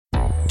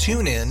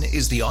TuneIn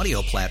is the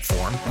audio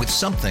platform with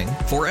something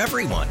for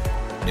everyone.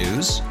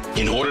 News.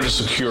 In order to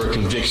secure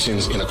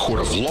convictions in a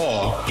court of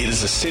law, it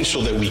is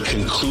essential that we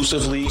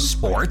conclusively.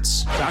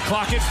 Sports. Shot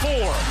clock at 4.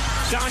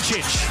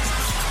 Doncic.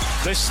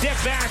 The step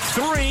back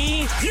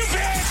 3. You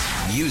bet.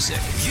 Music.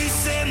 You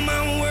set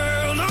my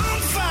world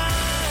on fire.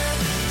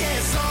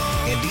 Yes,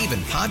 and even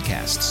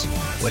podcasts.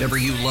 Whatever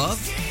you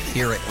love,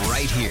 hear it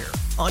right here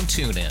on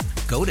TuneIn.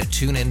 Go to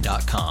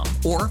TuneIn.com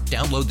or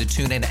download the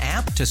TuneIn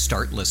app to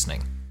start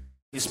listening.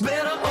 It's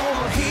better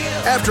over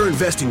here. After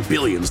investing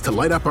billions to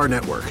light up our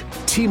network,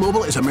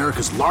 T-Mobile is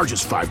America's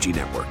largest 5G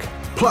network.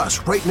 Plus,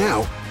 right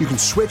now, you can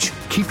switch,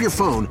 keep your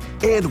phone,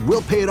 and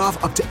we'll pay it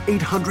off up to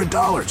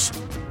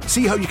 $800.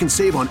 See how you can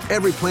save on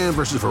every plan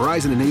versus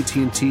Verizon and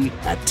AT&T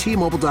at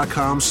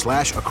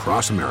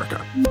T-Mobile.com/across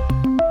America.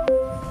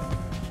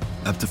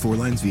 Up to 4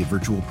 lines via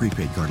virtual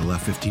prepaid card. Allow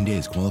 15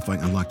 days. Qualifying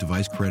unlocked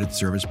device credit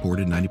service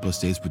ported 90-plus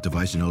states with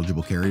device and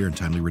eligible carrier and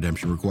timely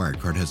redemption required.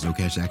 Card has no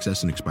cash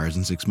access and expires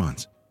in 6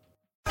 months.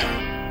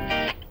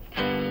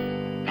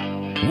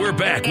 We're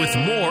back with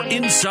more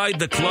Inside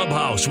the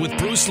Clubhouse with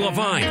Bruce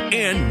Levine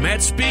and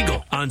Matt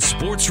Spiegel on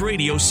Sports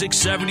Radio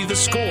 670 The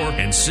Score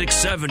and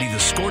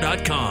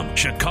 670thescore.com,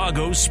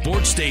 Chicago's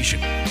sports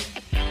station.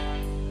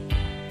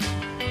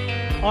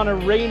 On a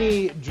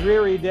rainy,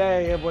 dreary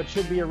day of what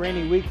should be a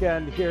rainy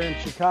weekend here in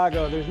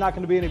Chicago, there's not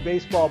going to be any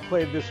baseball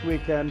played this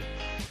weekend.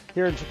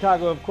 Here in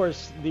Chicago, of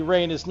course, the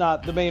rain is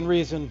not the main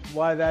reason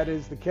why that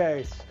is the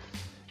case.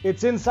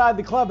 It's Inside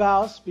the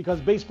Clubhouse because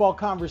baseball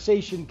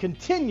conversation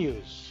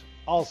continues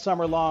all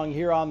summer long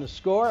here on The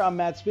Score. I'm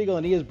Matt Spiegel,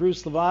 and he is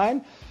Bruce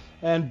Levine.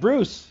 And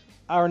Bruce,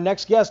 our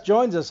next guest,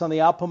 joins us on the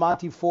Al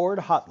Piemonte Ford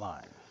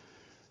hotline.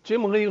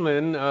 Jim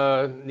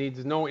Leyland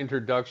needs no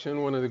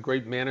introduction. One of the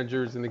great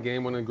managers in the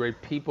game, one of the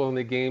great people in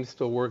the game,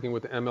 still working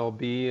with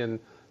MLB and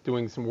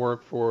doing some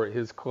work for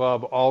his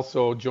club.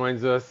 Also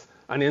joins us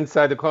on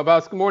Inside the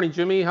Clubhouse. Good morning,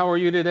 Jimmy. How are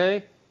you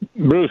today?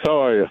 Bruce,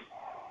 how are you?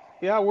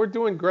 Yeah, we're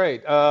doing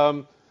great.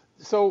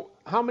 So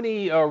how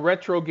many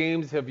retro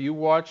games have you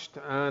watched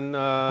on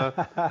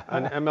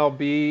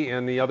MLB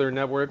and the other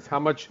networks? How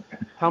much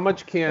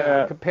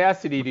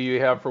capacity do you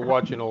have for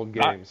watching old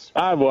games?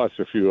 I've watched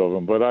a few of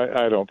them, but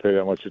I don't pay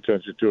that much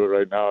attention to it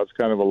right now. It's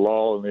kind of a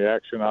lull in the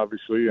action,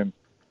 obviously, and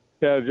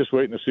yeah, just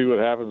waiting to see what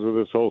happens with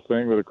this whole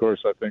thing. But of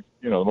course, I think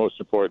the most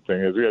important thing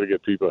is we got to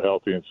get people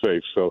healthy and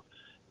safe. So,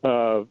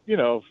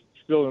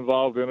 still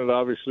involved in it,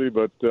 obviously,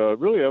 but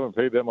really haven't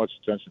paid that much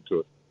attention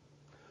to it.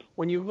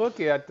 When you look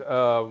at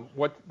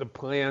what the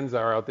plans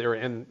are out there,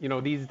 and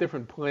these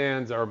different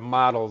plans are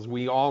models,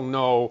 we all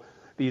know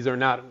these are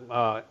not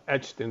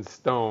etched in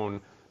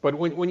stone. But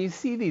when you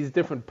see these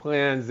different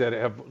plans that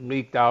have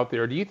leaked out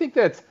there, do you think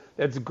that's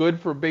good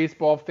for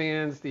baseball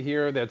fans to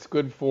hear? That's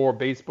good for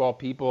baseball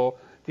people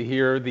to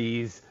hear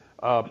these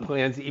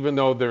plans, even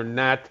though they're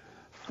not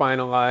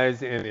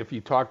finalized? And if you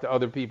talk to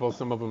other people,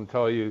 some of them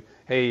tell you,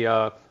 "Hey,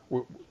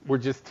 we're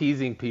just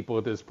teasing people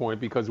at this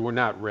point because we're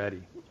not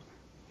ready."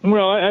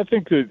 Well, I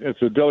think that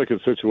it's a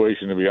delicate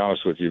situation, to be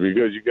honest with you,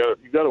 because you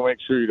got to make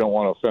sure you don't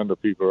want to offend the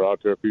people who are out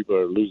there. People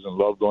are losing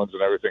loved ones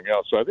and everything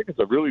else. So I think it's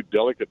a really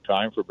delicate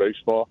time for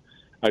baseball.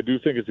 I do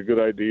think it's a good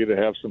idea to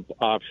have some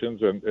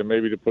options and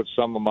maybe to put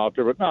some of them out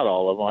there, but not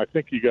all of them. I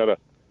think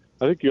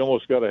you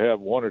almost got to have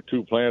 1 or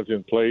 2 plans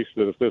in place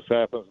that if this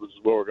happens, this is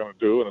what we're going to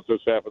do, and if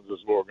this happens, this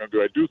is what we're going to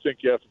do. I do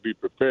think you have to be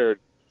prepared,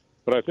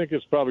 but I think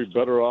it's probably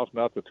better off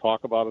not to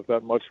talk about it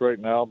that much right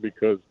now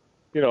because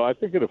I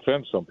think it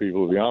offends some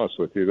people, to be honest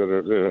with you, that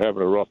are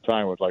having a rough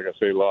time with, like I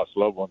say, lost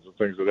loved ones and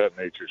things of that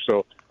nature.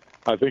 So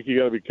I think you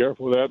got to be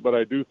careful with that, but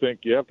I do think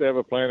you have to have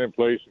a plan in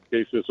place in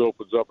case this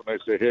opens up and they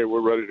say, hey,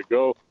 we're ready to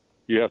go.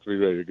 You have to be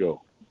ready to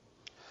go.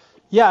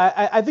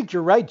 Yeah, I think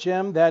you're right,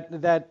 Jim,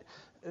 that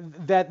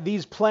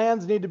these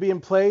plans need to be in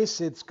place.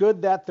 It's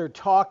good that they're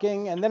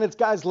talking, and then it's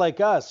guys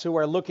like us who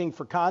are looking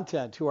for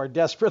content, who are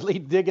desperately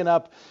digging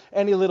up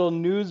any little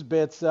news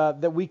bits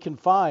that we can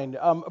find.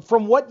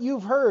 From what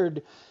you've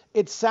heard,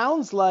 it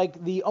sounds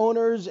like the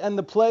owners and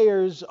the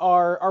players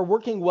are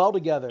working well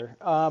together.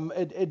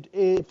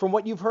 From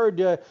what you've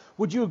heard,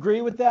 would you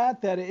agree with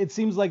that? That it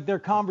seems like their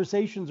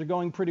conversations are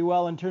going pretty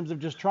well in terms of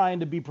just trying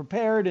to be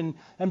prepared and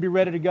be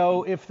ready to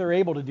go if they're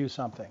able to do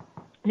something.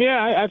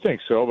 Yeah, I think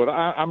so, but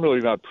I'm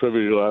really not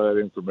privy to a lot of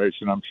that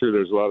information. I'm sure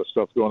there's a lot of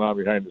stuff going on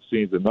behind the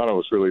scenes that none of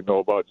us really know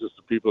about, just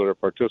the people that are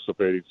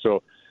participating.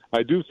 So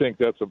I do think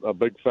that's a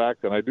big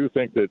fact, and I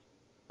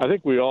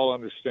think we all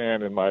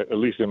understand, at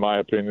least in my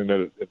opinion,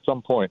 that at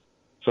some point,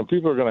 some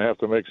people are going to have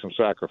to make some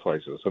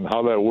sacrifices. And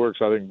how that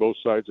works, I think both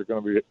sides are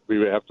going to be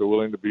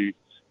willing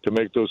to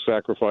make those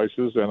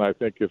sacrifices. And I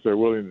think if they're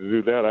willing to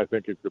do that, I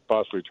think it could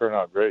possibly turn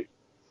out great.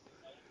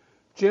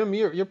 Jim,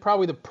 you're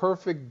probably the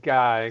perfect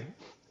guy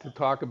to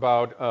talk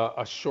about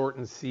a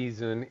shortened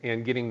season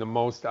and getting the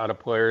most out of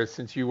players,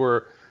 since you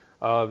were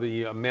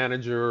the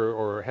manager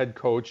or head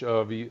coach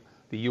of the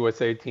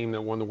USA team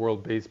that won the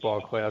World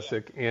Baseball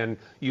Classic, and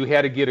you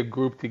had to get a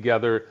group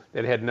together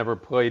that had never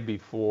played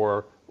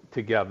before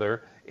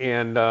together,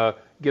 and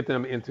get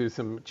them into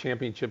some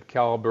championship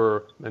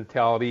caliber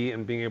mentality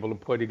and being able to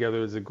play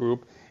together as a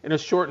group in a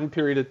shortened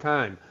period of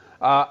time.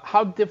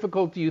 How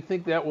difficult do you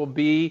think that will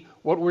be?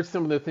 What were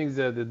some of the things,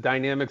 the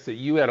dynamics that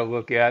you had to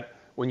look at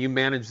when you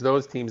manage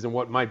those teams, and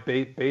what might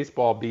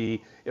baseball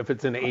be if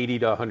it's an 80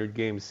 to 100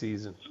 game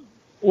season?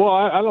 Well,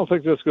 I don't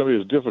think that's going to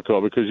be as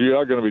difficult because you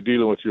are going to be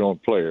dealing with your own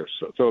players.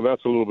 So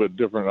that's a little bit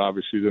different,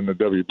 obviously, than the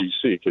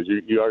WBC because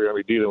you are going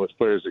to be dealing with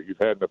players that you've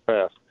had in the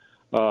past.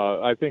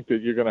 I think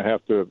that you're going to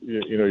have to,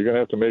 you're going to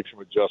have to make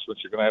some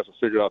adjustments. You're going to have to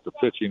figure out the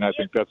pitching. I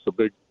think that's the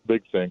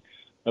big thing.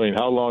 I mean,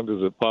 how long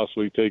does it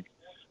possibly take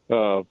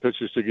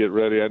pitchers to get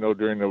ready? I know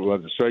during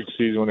the strike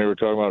season when they were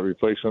talking about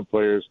replacement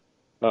players,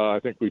 I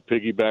think we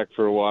piggybacked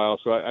for a while.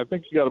 So I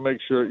think you got to make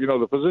sure,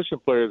 the position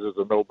players is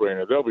a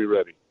no-brainer. They'll be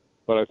ready.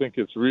 But I think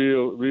it's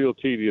real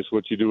tedious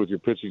what you do with your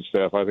pitching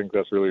staff. I think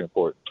that's really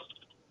important.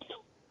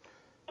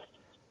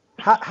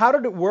 How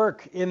did it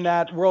work in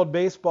that World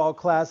Baseball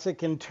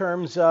Classic in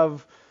terms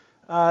of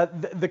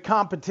the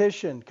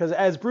competition? Because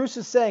as Bruce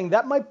is saying,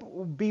 that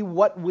might be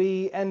what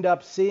we end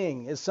up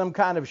seeing is some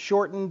kind of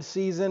shortened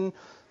season,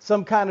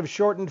 some kind of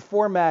shortened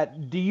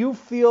format. Do you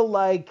feel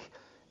like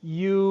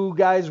you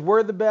guys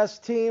were the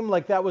best team?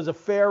 Like that was a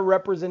fair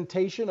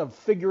representation of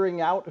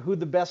figuring out who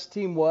the best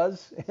team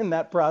was in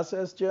that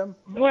process, Jim?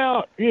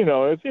 Well,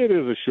 it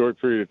is a short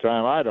period of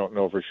time. I don't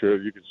know for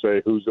sure. You could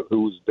say who's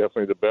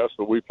definitely the best,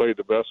 but we played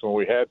the best when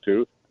we had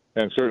to,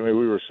 and certainly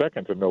we were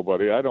second to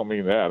nobody. I don't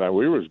mean that.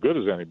 We were as good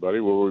as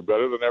anybody. Were we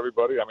better than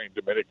everybody? I mean,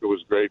 Dominica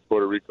was great.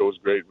 Puerto Rico was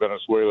great.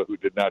 Venezuela, who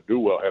did not do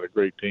well, had a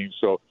great team.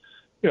 So,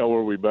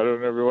 were we better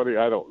than everybody?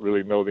 I don't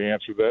really know the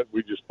answer to that.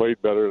 We just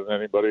played better than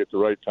anybody at the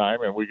right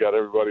time, and we got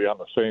everybody on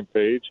the same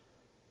page,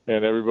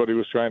 and everybody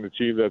was trying to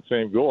achieve that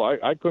same goal.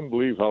 I couldn't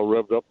believe how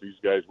revved up these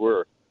guys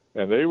were,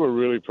 and they were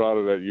really proud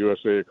of that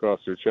USA across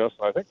their chest,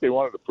 and I think they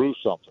wanted to prove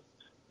something,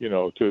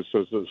 to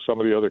some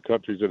of the other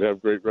countries that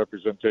have great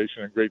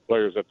representation and great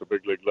players at the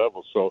big league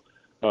level. So,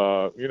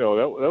 that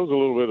was a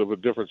little bit of a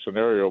different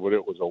scenario, but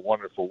it was a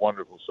wonderful,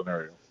 wonderful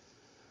scenario.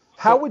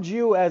 How would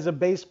you, as a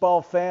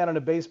baseball fan and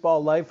a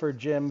baseball lifer,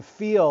 Jim,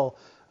 feel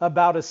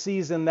about a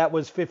season that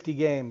was 50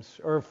 games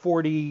or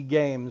 40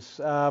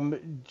 games,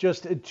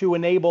 just to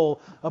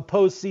enable a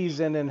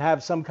postseason and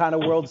have some kind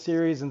of World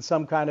Series and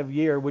some kind of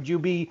year? Would you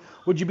be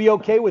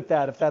okay with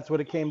that if that's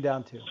what it came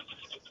down to?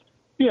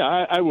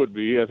 Yeah, I would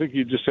be. I think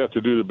you just have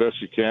to do the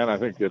best you can. I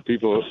think that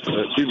people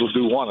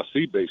do want to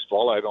see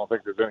baseball. I don't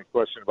think there's any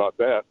question about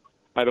that.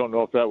 I don't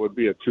know if that would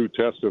be a true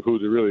test of who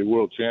the really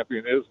world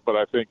champion is, but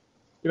I think,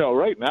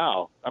 right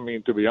now, I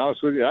mean, to be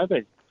honest with you, I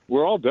think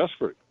we're all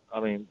desperate. I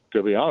mean,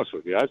 to be honest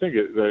with you, I think,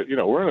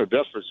 we're in a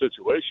desperate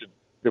situation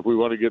if we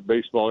want to get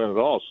baseball in at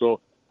all. So,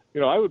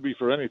 I would be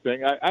for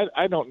anything.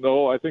 I don't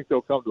know. I think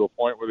they'll come to a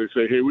point where they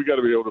say, hey, we got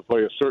to be able to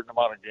play a certain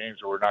amount of games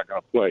or we're not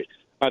going to play.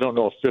 I don't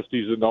know if 50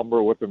 is the number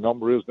or what the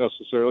number is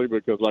necessarily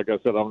because, like I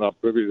said, I'm not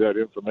privy to that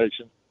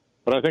information.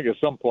 But I think at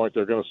some point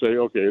they're going to say,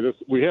 okay,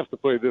 we have to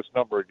play this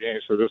number of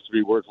games for this to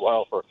be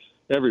worthwhile for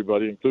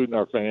everybody, including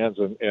our fans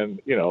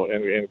and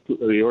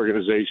the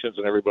organizations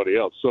and everybody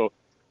else. So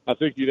I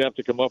think you'd have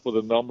to come up with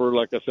a number.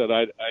 Like I said,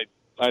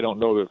 I don't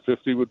know that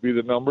 50 would be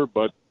the number,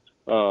 but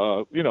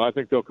I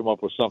think they'll come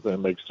up with something that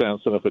makes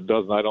sense. And if it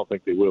doesn't, I don't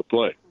think they will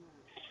play.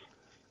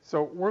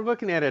 So we're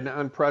looking at an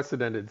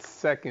unprecedented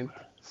second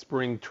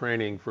spring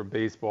training for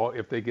baseball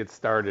if they get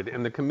started.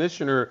 And the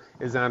commissioner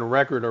is on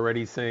record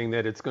already saying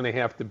that it's going to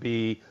have to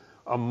be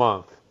a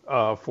month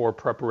for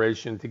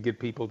preparation to get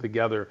people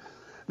together.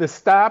 The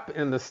stop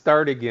and the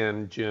start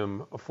again,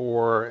 Jim,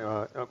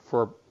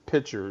 for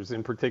pitchers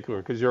in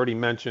particular, because you already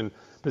mentioned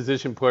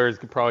position players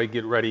could probably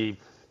get ready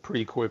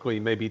pretty quickly,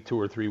 maybe 2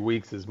 or 3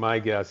 weeks is my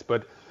guess.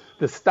 But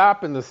the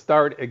stop and the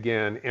start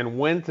again and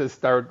when to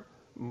start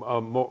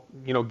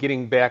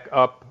getting back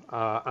up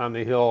on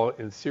the hill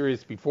in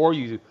Sirius before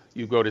you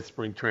go to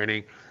spring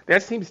training.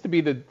 That seems to be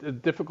the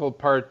difficult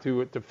part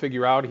to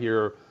figure out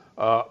here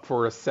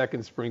for a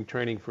second spring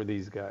training for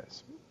these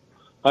guys.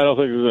 I don't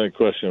think there's any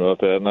question about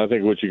that, and I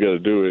think what you got to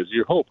do is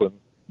you're hoping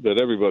that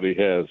everybody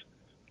has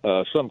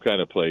some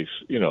kind of place,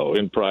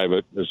 in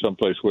private, or some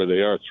place where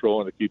they are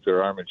throwing to keep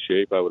their arm in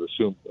shape. I would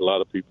assume a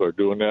lot of people are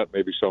doing that.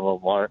 Maybe some of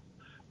them aren't.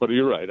 But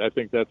you're right. I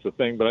think that's the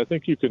thing. But I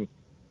think you can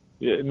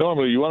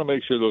normally you want to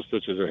make sure those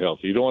pitchers are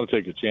healthy. You don't want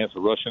to take a chance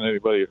of rushing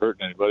anybody or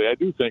hurting anybody. I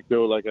do think,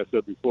 though, like I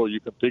said before, you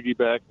can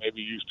piggyback,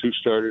 maybe use 2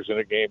 starters in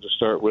a game to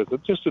start with,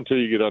 just until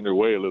you get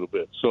underway a little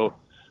bit. So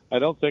I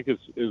don't think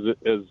it's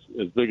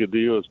as big a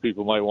deal as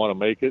people might want to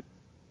make it.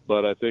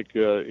 But I think, at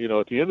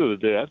the end of the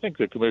day, I think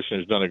the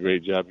commissioner's done a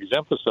great job. He's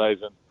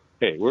emphasizing,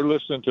 hey, we're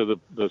listening to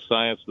the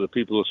science, the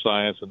people of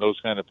science and those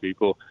kind of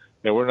people,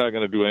 and we're not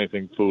going to do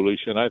anything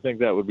foolish. And I think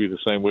that would be the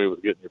same way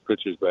with getting your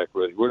pitchers back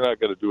ready. We're not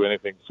going to do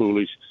anything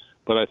foolish,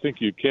 but I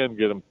think you can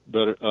get them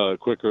better,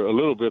 quicker, a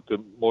little bit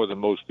more than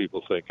most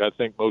people think. I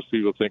think most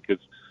people think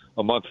it's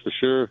a month for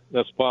sure.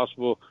 That's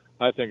possible.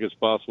 I think it's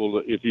possible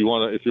that if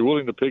you're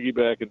willing to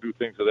piggyback and do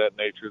things of that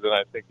nature, then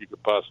I think you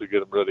could possibly get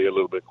them ready a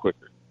little bit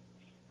quicker.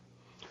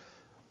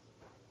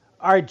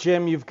 All right,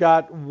 Jim, you've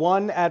got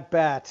one at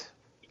bat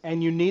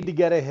and you need to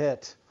get a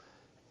hit,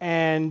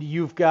 and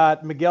you've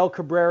got Miguel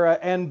Cabrera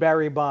and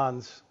Barry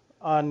Bonds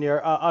on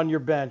your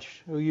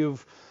bench, who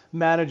you've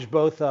managed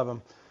both of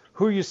them,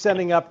 who are you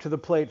sending up to the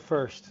plate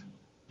first?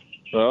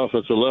 Well, if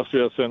it's a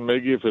lefty, I'd send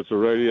Miggy. If it's a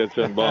righty, I'd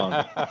send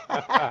Bonds.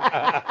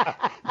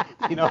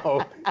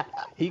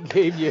 He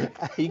gave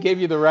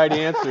you the right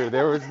answer.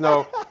 There was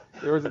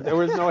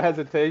no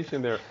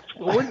hesitation there.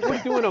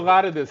 We're doing a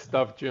lot of this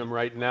stuff, Jim,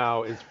 right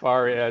now, as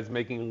far as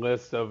making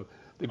lists of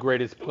the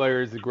greatest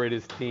players, the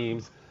greatest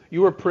teams.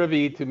 You were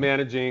privy to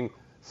managing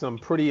some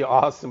pretty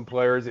awesome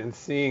players and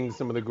seeing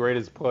some of the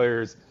greatest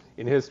players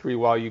in history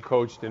while you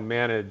coached and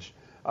managed.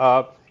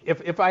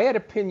 If I had to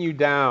pin you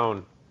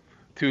down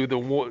to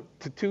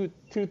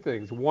two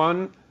things.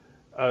 One,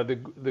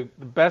 the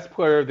best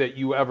player that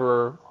you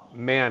ever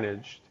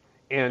managed,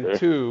 and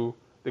two,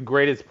 the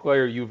greatest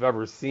player you've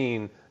ever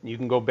seen. You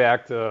can go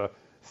back to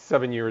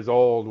 7 years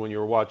old when you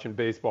were watching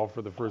baseball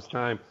for the first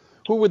time.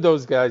 Who would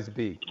those guys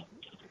be?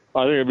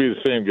 I think it'd be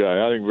the same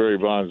guy. I think Barry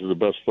Bonds is the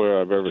best player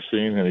I've ever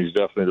seen, and he's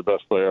definitely the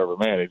best player I ever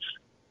managed.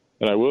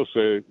 And I will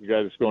say, the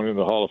guy that's going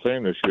into the Hall of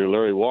Fame this year,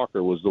 Larry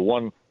Walker, was the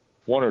one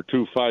or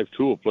two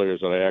five-tool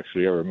players that I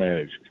actually ever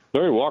managed.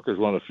 Larry Walker's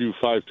one of the few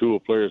five-tool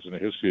players in the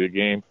history of the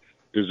game.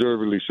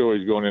 Deservedly so,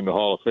 he's going into the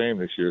Hall of Fame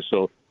this year.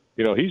 So,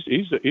 he's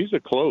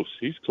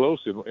close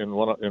in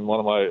one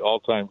of my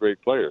all-time great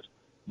players.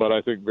 But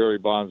I think Barry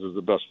Bonds is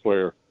the best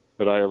player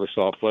that I ever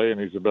saw play, and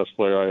he's the best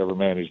player I ever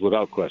managed,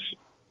 without question.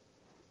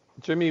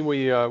 Jimmy,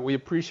 we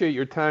appreciate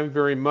your time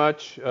very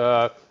much.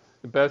 The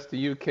best to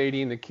you,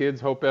 Katie, and the kids.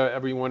 Hope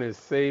everyone is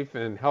safe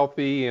and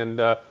healthy, and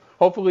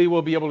hopefully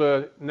we'll be able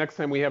to, next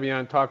time we have you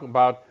on, talk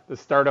about the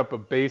startup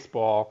of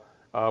baseball,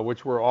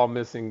 which we're all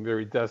missing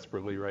very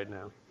desperately right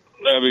now.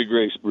 That'd be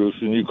great, Bruce,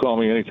 and you call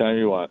me anytime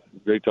you want.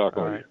 Great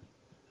talking with you.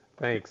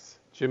 Thanks.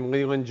 Jim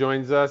Leyland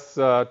joins us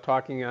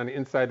talking on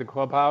Inside the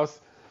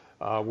Clubhouse.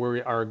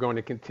 We are going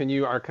to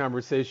continue our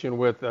conversation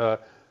with the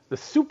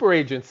super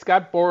agent,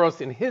 Scott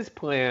Boras, and his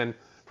plan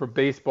for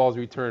baseball's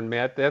return,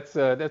 Matt. That's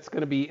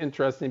going to be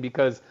interesting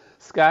because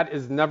Scott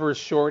is never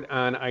short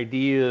on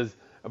ideas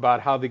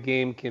about how the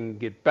game can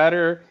get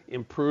better,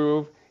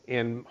 improve,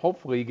 and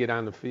hopefully get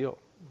on the field.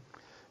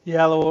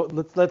 Yeah,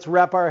 let's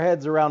wrap our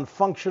heads around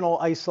functional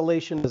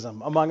isolationism,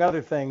 among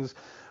other things,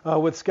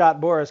 with Scott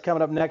Boras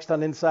coming up next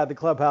on Inside the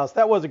Clubhouse.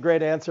 That was a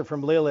great answer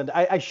from Leland.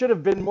 I should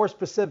have been more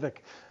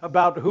specific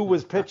about who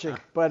was pitching,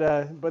 but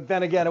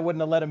then again, I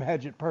wouldn't have let him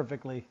hedge it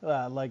perfectly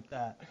like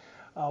that.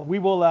 We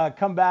will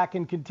come back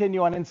and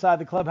continue on Inside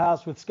the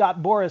Clubhouse with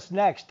Scott Boras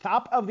next.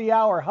 Top of the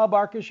hour, Hub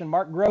Arkush and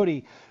Mark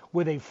Grody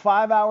with a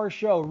 5-hour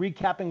show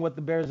recapping what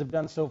the Bears have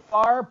done so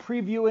far,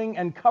 previewing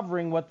and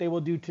covering what they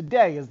will do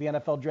today as the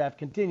NFL Draft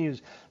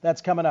continues.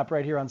 That's coming up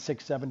right here on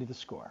 670 The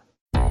Score.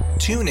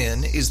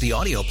 TuneIn is the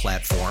audio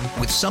platform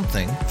with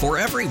something for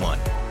everyone.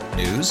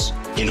 News.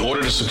 In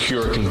order to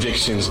secure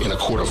convictions in a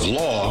court of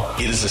law,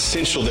 it is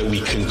essential that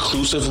we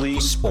conclusively.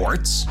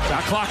 Sports.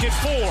 Got clock at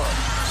 4.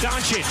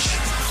 Doncic.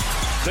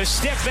 The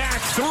step back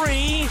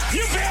 3.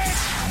 You bet.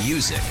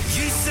 Music.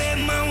 You set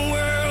my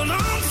world on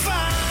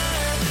fire.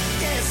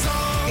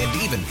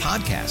 And even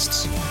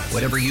podcasts.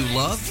 Whatever you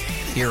love,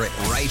 hear it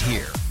right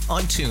here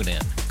on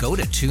TuneIn. Go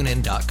to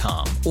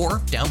TuneIn.com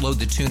or download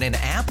the TuneIn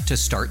app to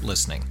start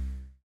listening.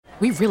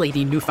 We really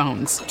need new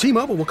phones.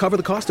 T-Mobile will cover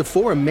the cost of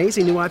 4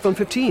 amazing new iPhone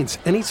 15s,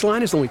 and each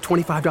line is only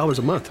 $25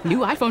 a month. New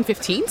iPhone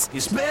 15s?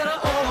 It's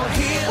better over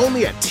here.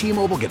 Only at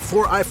T-Mobile, get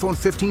 4 iPhone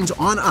 15s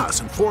on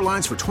us and 4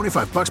 lines for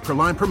 $25 per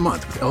line per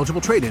month with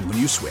eligible trade-in when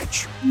you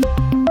switch.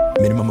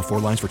 Minimum of 4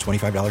 lines for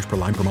 $25 per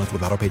line per month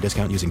with autopay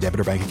discount using debit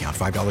or bank account.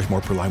 $5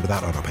 more per line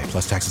without autopay,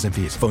 plus taxes and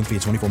fees. Phone fee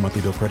at 24 monthly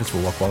bill credits for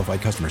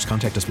well-qualified customers.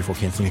 Contact us before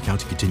canceling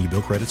account to continue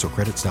bill credits or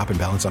credit stop and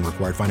balance on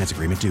required finance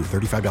agreement due.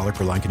 $35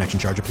 per line connection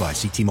charge applies.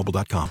 See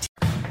T-Mobile.com.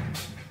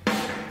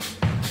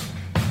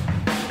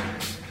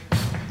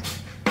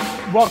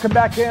 Welcome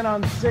back in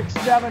on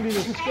 670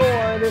 The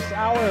Score, this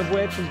hour of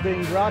which is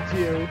being brought to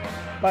you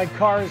by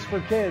Cars for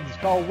Kids.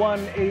 Call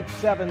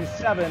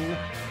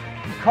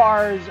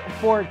 1-877-CARS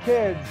for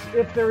Kids.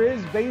 If there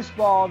is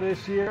baseball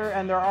this year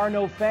and there are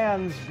no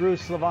fans,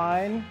 Bruce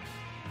Levine,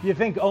 do you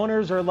think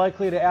owners are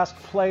likely to ask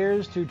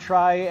players to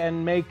try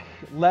and make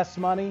less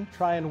money,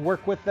 try and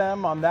work with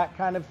them on that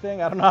kind of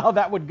thing? I don't know how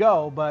that would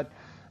go, but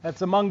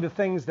that's among the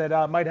things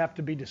that might have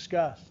to be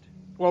discussed.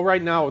 Well,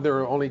 right now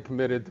they're only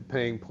committed to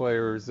paying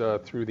players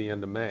through the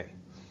end of May.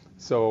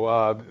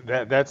 So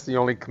that's the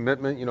only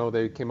commitment. You know,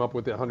 they came up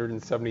with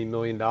 $170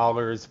 million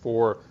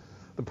for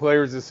the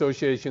Players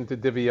Association to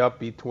divvy up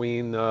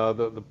between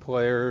the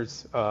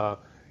players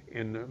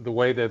in the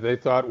way that they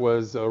thought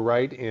was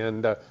right.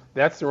 And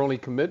that's their only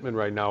commitment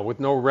right now. With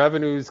no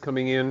revenues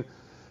coming in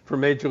for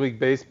Major League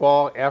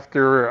Baseball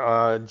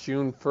after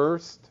June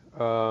 1st,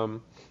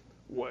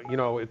 you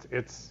know,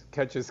 it's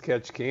catch as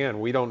catch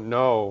can. We don't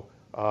know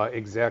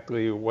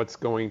exactly what's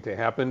going to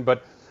happen,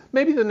 but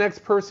maybe the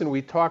next person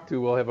we talk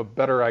to will have a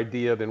better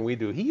idea than we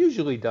do. He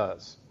usually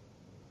does.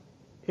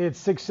 It's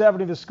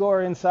 670 The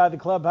Score Inside the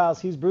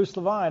Clubhouse. He's Bruce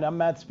Levine. I'm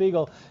Matt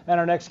Spiegel, and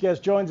our next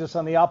guest joins us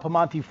on the Al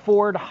Piemonte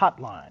Ford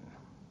Hotline.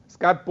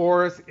 Scott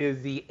Boras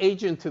is the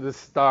agent to the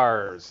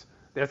stars.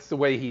 That's the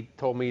way he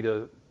told me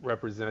to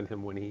represent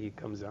him when he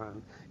comes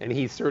on. And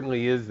he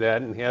certainly is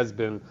that and has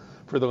been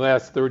for the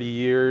last 30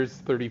 years,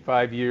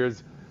 35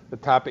 years, the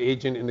top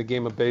agent in the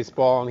game of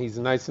baseball. And he's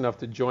nice enough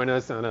to join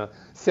us on a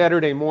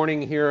Saturday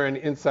morning here in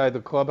Inside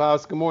the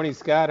Clubhouse. Good morning,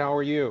 Scott. How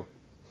are you?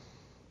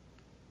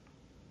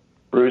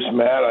 Bruce,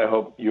 Matt, I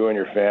hope you and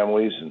your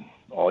families and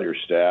all your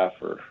staff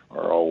are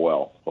all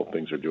well. Hope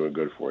things are doing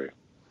good for you.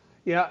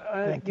 Yeah,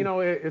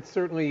 it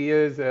certainly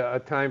is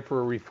a time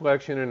for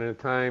reflection and a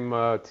time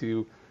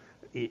to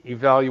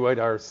evaluate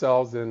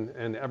ourselves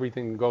and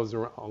everything that goes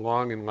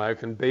along in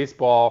life. And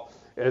baseball,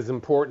 as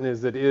important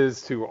as it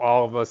is to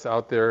all of us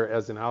out there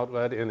as an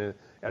outlet and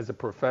as a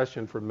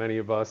profession for many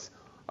of us,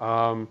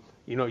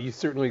 you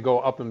certainly go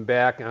up and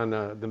back on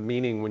the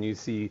meaning when you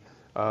see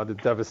the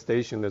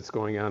devastation that's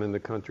going on in the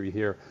country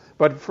here.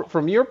 But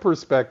from your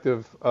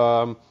perspective,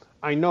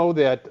 I know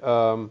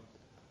that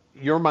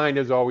your mind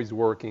is always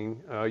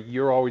working.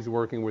 You're always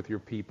working with your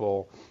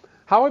people.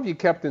 How have you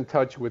kept in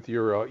touch with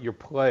your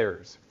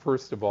players,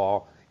 first of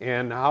all,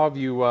 and how have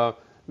you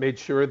made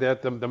sure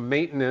that the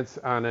maintenance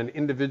on an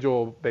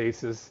individual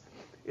basis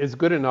is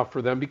good enough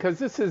for them? Because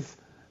this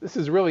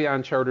is really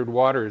uncharted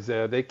waters.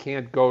 They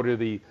can't go to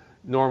the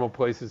normal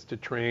places to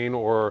train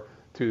or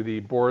to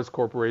the Boras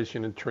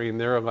Corporation and train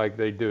there like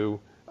they do.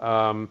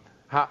 How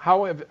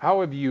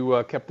have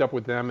you kept up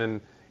with them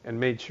and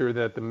made sure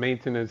that the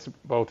maintenance,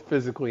 both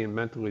physically and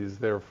mentally, is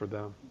there for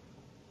them?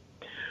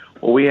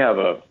 Well, we have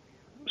a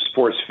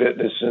Sports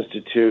Fitness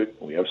Institute.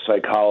 We have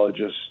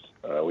psychologists.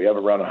 We have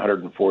around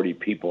 140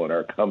 people in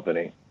our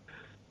company.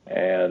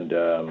 And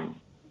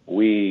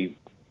we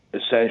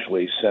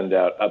essentially send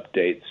out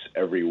updates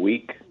every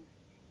week.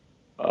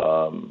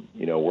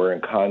 We're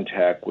in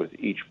contact with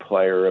each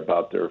player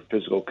about their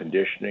physical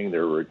conditioning,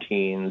 their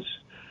routines.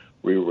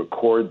 We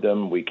record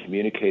them. We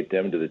communicate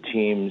them to the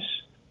teams.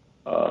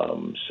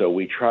 So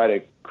we try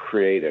to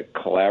create a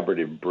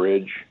collaborative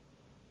bridge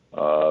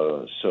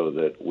so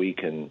that we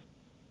can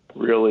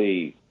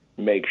really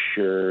make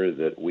sure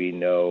that we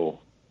know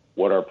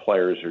what our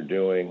players are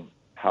doing,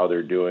 how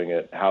they're doing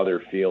it, how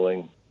they're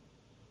feeling.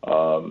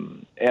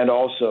 And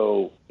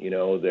also,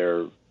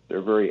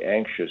 they're very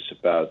anxious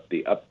about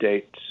the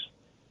updates.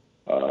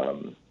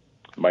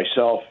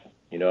 Myself,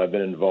 I've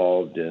been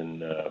involved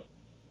in,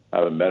 I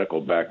have a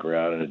medical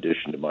background in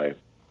addition to my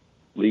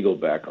legal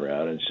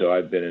background, and so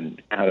I've been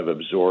kind of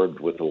absorbed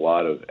with a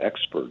lot of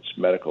experts,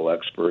 medical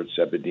experts,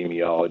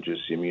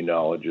 epidemiologists,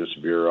 immunologists,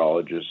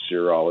 virologists,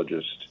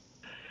 serologists,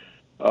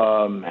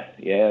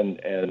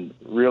 and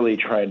really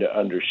trying to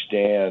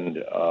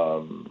understand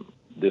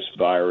this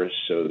virus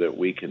so that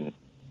we can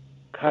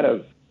kind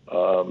of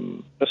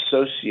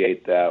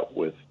associate that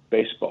with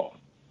baseball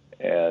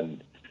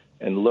and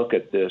look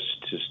at this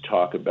to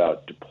talk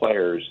about to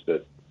players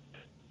that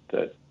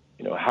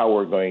how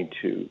we're going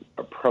to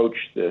approach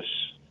this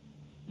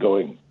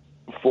going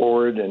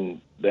forward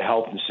and the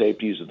health and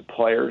safeties of the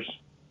players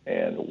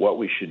and what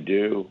we should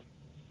do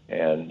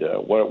and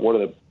what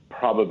are the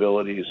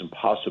probabilities and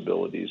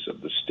possibilities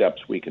of the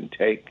steps we can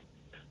take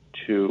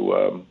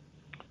to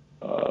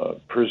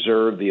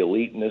preserve the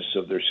eliteness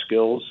of their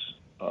skills,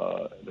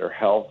 their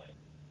health,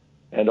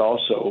 and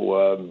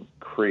also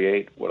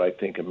create what I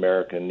think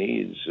America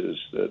needs is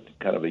that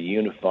kind of a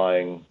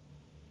unifying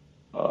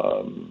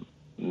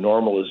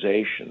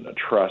normalization, a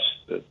trust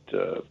that,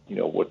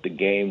 what the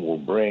game will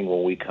bring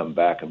when we come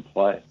back and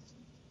play.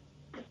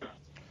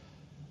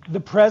 The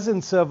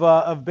presence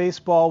of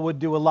baseball would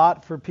do a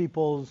lot for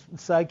people's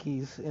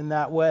psyches in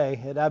that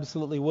way. It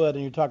absolutely would.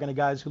 And you're talking to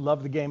guys who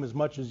love the game as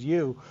much as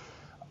you.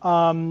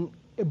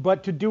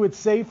 But to do it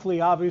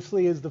safely,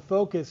 obviously, is the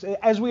focus.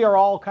 As we are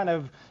all kind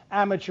of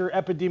amateur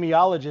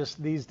epidemiologists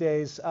these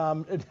days,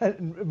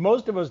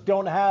 most of us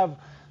don't have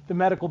the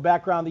medical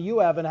background that you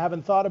have and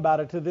haven't thought about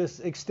it to this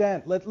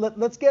extent.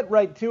 Let's get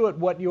right to it,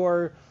 what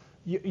your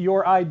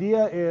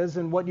idea is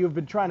and what you've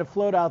been trying to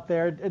float out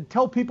there.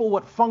 Tell people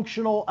what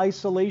functional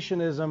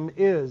isolationism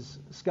is,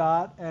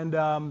 Scott, and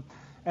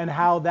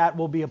how that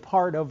will be a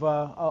part of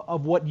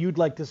what you'd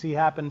like to see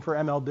happen for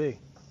MLB.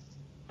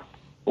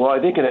 Well, I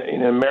think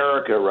in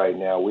America right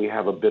now we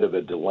have a bit of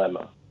a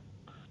dilemma,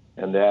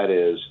 and that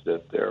is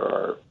that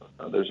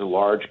there's a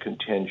large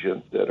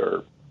contingent that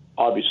are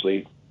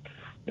obviously,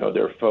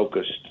 they're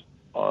focused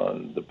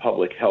on the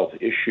public health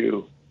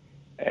issue,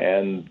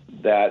 and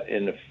that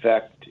in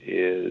effect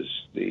is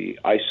the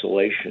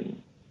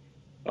isolation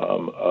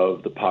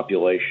of the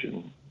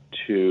population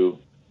to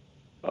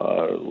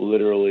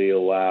literally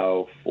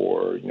allow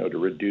for, to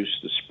reduce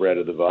the spread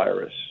of the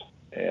virus.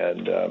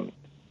 And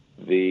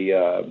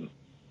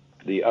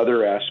the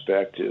other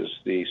aspect is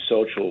the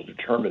social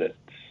determinants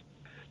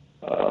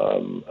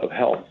of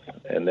health,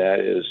 and that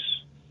is,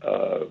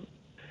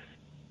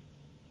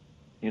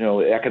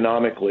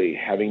 economically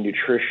having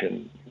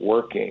nutrition,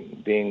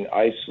 working, being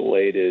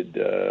isolated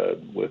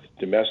with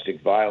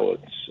domestic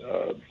violence,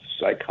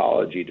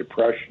 psychology,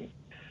 depression,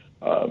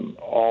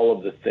 all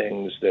of the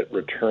things that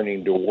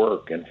returning to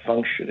work and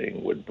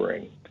functioning would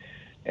bring.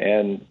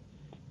 And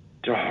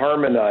to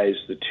harmonize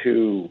the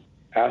two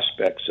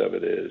aspects of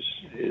it is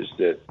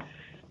that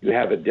you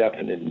have a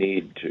definite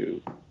need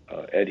to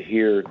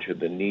adhere to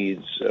the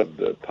needs of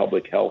the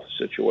public health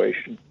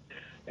situation,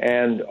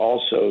 and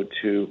also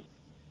to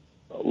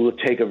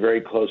take a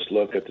very close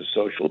look at the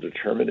social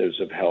determinants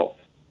of health,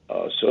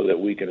 so that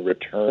we can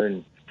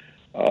return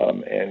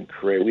and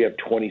create. We have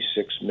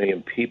 26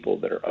 million people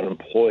that are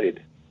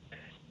unemployed.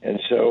 And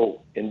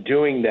so in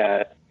doing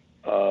that,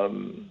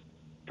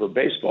 for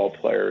baseball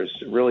players,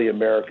 really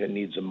America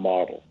needs a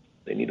model.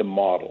 They need a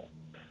model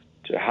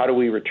to how do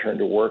we return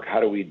to work?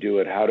 How do we do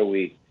it? How do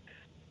we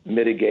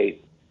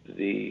mitigate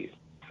the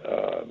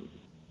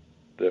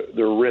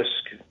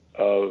risk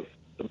of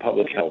the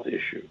public health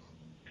issue?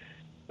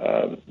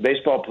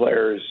 Baseball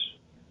players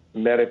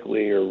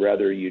medically are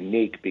rather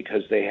unique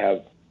because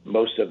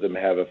most of them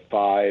have a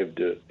 5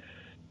 to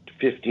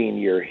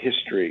 15-year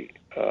history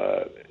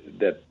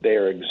that they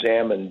are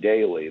examined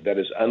daily. That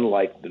is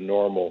unlike the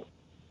normal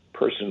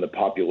person in the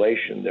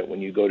population, that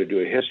when you go to do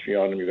a history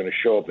on them, you're going to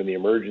show up in the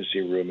emergency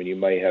room and you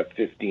might have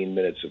 15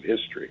 minutes of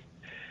history.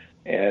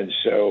 And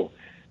so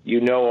you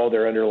know all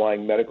their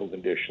underlying medical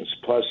conditions,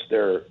 plus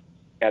they're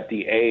at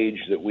the age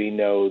that we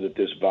know that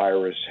this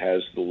virus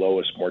has the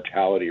lowest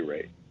mortality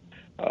rate.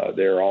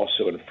 They're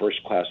also in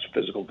first-class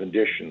physical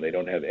condition. They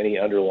don't have any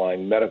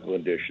underlying medical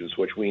conditions,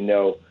 which we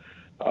know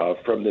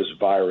from this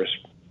virus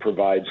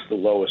provides the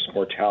lowest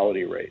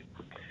mortality rate.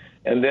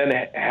 And then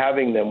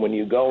having them, when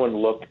you go and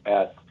look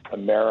at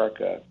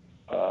America,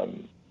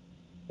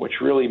 which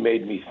really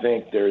made me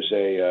think, there's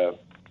a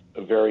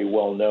very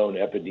well-known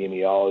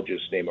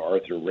epidemiologist named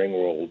Arthur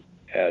Ringwald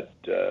at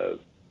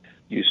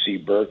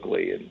UC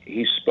Berkeley, and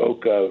he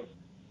spoke of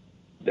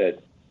that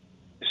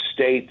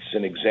states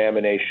an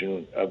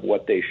examination of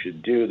what they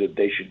should do, that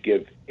they should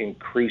give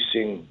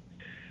increasing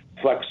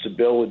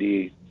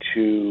flexibility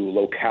to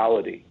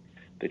locality,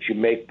 that you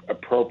make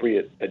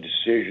appropriate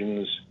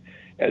decisions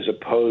as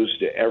opposed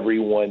to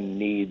everyone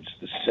needs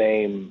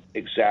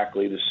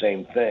exactly the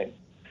same thing.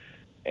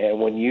 And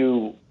when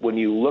you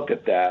look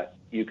at that,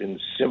 you can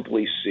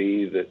simply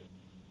see that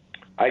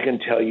I can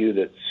tell you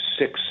that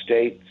 6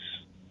 states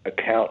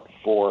account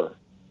for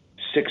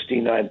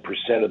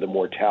 69% of the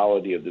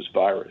mortality of this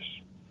virus.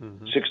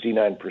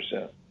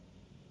 69%.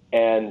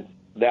 And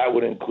that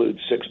would include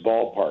 6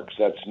 ballparks.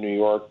 That's New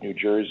York, New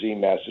Jersey,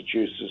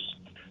 Massachusetts,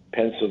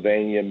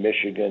 Pennsylvania,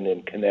 Michigan,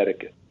 and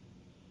Connecticut.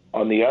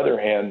 On the other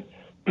hand,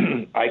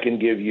 I can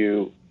give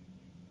you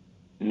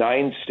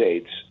 9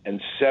 states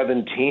and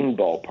 17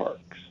 ballparks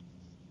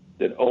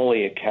that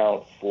only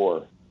account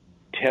for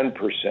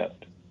 10%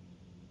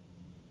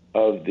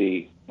 of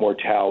the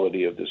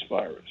mortality of this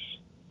virus.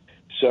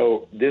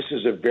 So this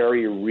is a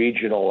very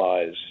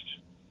regionalized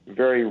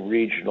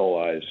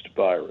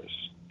virus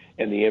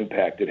and the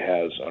impact it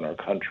has on our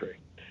country.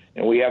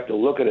 And we have to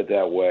look at it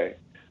that way,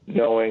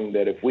 knowing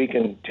that if we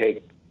can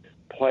take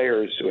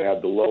players who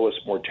have the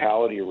lowest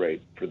mortality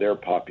rate for their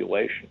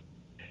population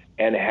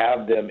and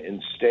have them in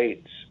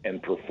states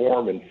and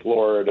perform in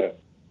Florida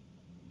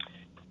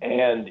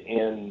and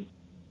in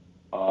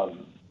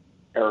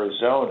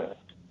Arizona,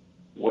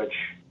 which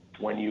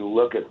when you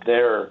look at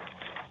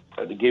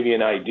to give you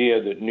an idea,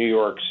 that New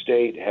York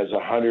State has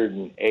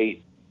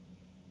 108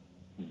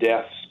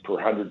 deaths per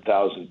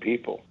 100,000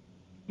 people.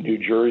 New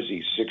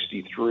Jersey,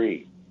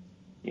 63.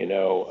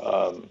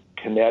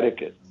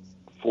 Connecticut,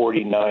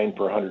 49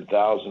 per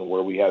 100,000,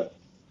 where we have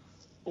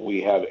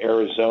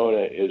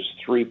Arizona is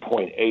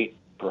 3.8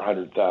 per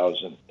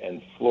 100,000,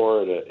 and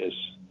Florida is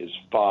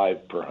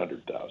 5 per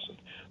 100,000.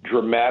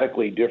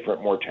 Dramatically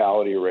different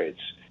mortality rates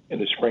in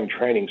the spring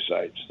training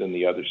sites than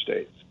the other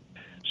states.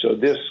 So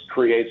this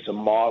creates a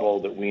model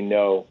that we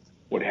know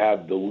would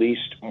have the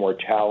least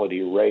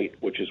mortality rate,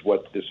 which is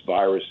what this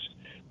virus,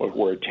 what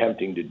we're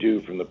attempting to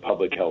do from the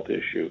public health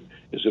issue,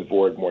 is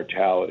avoid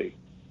mortality.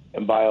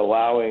 And by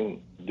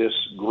allowing this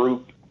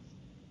group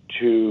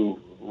to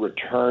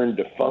return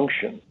to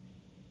function,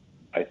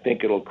 I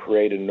think it'll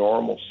create a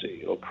normalcy.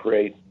 It'll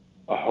create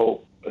a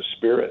hope, a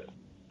spirit.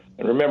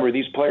 And remember,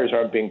 these players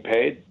aren't being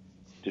paid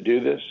to do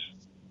this.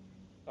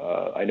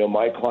 I know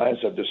my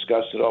clients, I've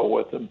discussed it all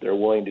with them. They're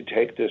willing to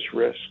take this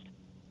risk.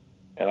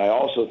 And I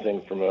also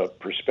think from a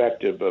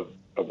perspective of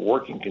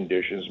working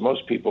conditions,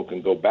 most people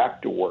can go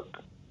back to work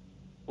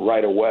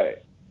right away.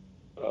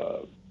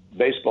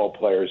 Baseball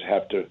players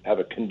have to have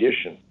a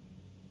precondition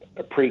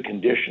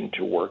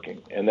to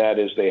working, and that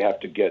is they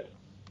have to get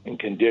in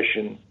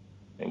condition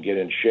and get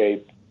in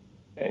shape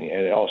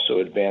and also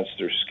advance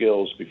their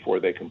skills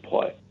before they can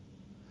play.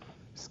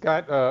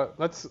 Scott,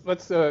 let's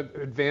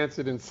advance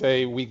it and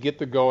say we get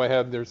the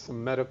go-ahead. There's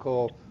some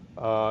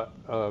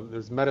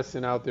there's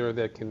medicine out there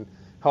that can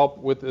help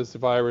with this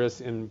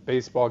virus, and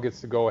baseball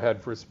gets to go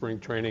ahead for spring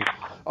training.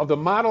 Of the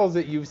models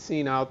that you've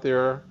seen out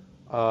there,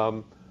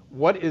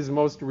 what is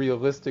most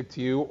realistic to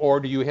you, or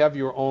do you have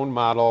your own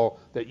model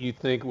that you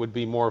think would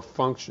be more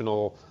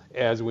functional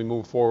as we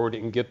move forward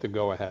and get the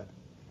go-ahead?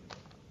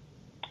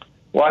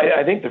 Well,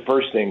 I think the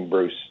first thing,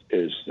 Bruce,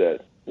 is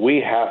that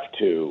we have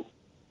to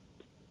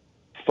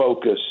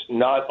focus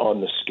not on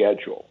the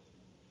schedule.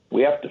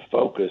 we have to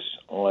focus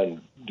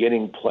on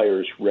getting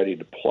players ready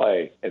to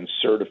play and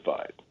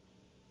certified,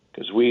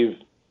 because we've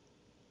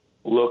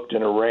looked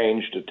and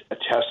arranged a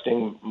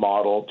testing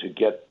model to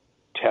get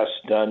tests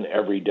done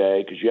every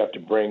day, because you have to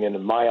bring in,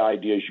 and my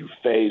idea is you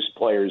phase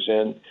players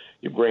in.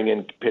 You bring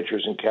in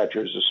pitchers and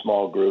catchers, a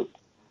small group.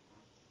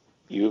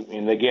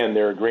 And again,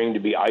 they're agreeing to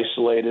be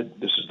isolated.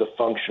 This is the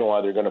functional.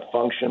 They're going to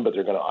function, but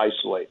they're going to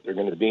isolate. They're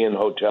going to be in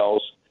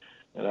hotels.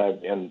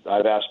 And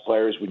I've asked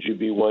players, would you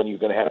be one? You're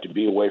going to have to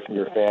be away from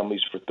your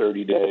families for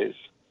 30 days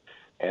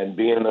and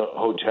be in the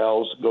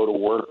hotels, go to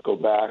work, go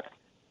back,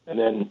 and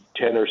then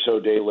 10 or so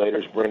days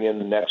later bring in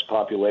the next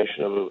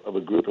population of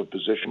a group of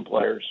position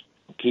players.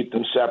 Keep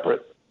them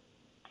separate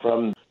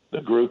from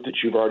the group that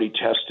you've already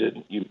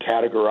tested. You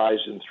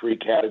categorize in 3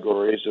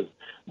 categories of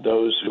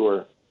those who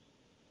are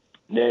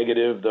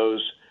negative,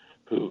 those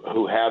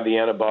who have the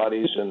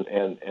antibodies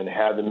and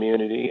have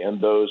immunity, and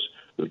those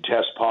who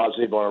test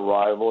positive on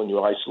arrival, and you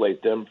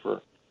isolate them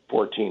for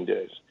 14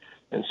 days.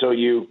 And so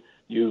you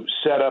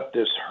set up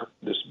this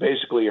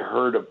basically a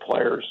herd of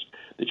players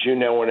that you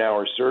know now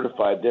are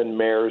certified. Then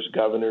mayors,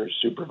 governors,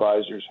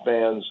 supervisors,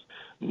 fans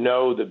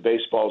know that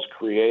baseball's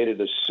created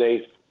a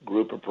safe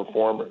group of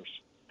performers.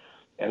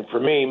 And for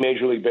me,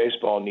 Major League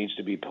Baseball needs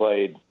to be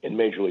played in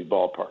Major League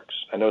ballparks.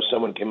 I know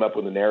someone came up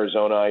with an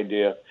Arizona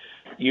idea.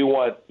 You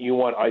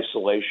want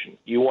isolation.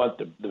 You want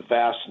the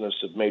vastness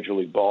of Major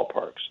League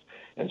ballparks.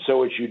 And so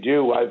what you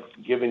do, I've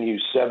given you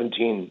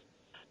 17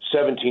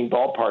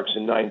 ballparks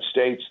in 9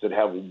 states that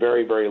have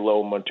very, very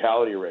low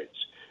mortality rates.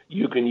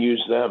 You can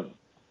use them.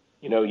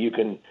 You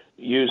can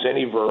use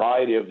any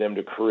variety of them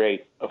to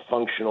create a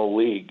functional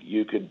league.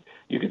 You could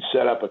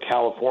set up a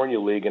California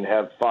league and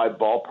have 5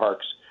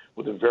 ballparks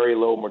with a very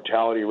low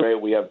mortality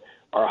rate.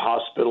 Our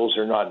hospitals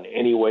are not in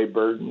any way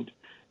burdened,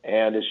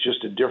 and it's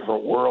just a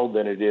different world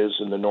than it is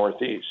in the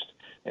Northeast.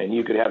 And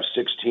you could have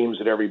 6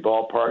 teams at every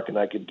ballpark, and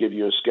I could give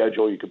you a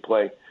schedule. You could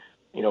play,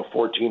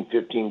 14,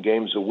 15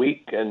 games a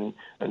week, and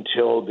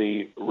until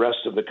the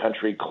rest of the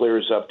country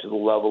clears up to the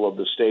level of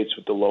the states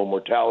with the low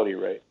mortality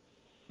rate.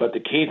 But the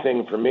key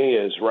thing for me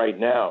is right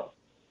now,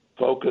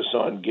 focus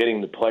on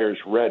getting the players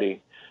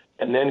ready,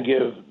 and then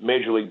give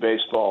Major League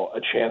Baseball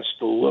a chance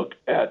to look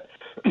at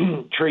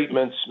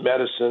treatments,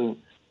 medicine,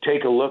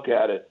 take a look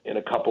at it in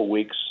a couple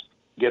weeks,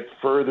 get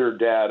further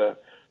data,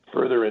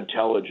 further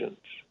intelligence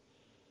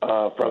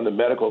from the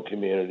medical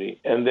community,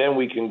 and then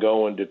we can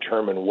go and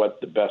determine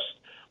what the best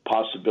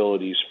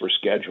possibilities for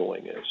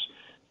scheduling is.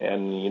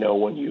 And,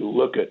 when you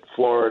look at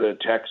Florida,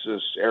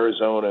 Texas,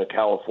 Arizona,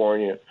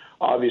 California,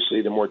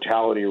 obviously the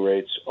mortality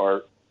rates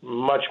are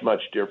much,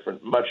 much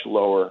different, much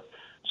lower.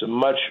 It's a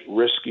much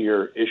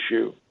riskier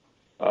issue.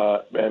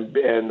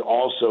 And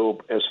also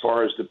as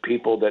far as the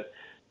people that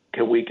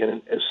we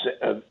can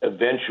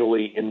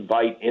eventually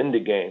invite into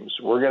games,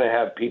 we're going to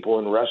have people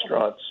in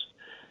restaurants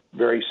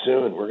very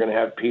soon. We're going to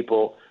have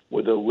people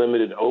with a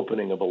limited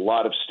opening of a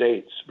lot of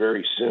states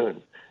very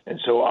soon. And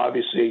so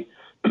obviously,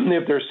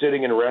 if they're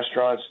sitting in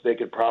restaurants, they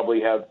could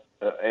probably have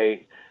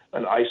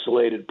an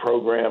isolated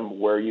program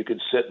where you could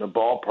sit in a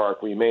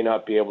ballpark where you may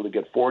not be able to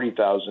get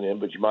 40,000 in,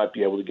 but you might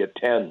be able to get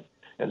 10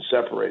 and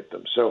separate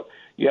them. So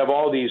you have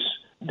all these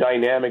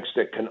dynamics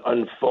that can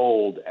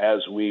unfold as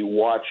we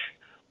watch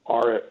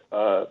our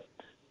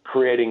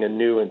creating a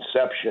new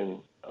inception.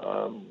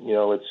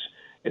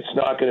 It's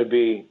not going to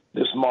be,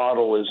 this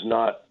model is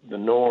not the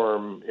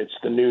norm, it's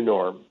the new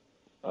norm.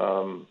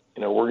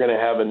 We're going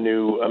to have a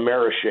new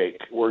Amerishake.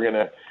 We're going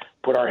to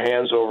put our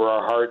hands over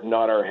our heart and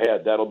not our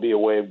head. That'll be a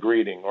way of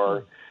greeting.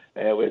 Or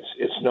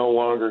it's no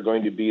longer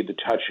going to be the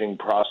touching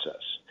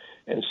process.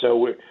 And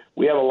so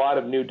we have a lot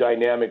of new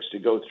dynamics to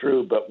go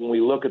through, but when we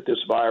look at this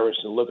virus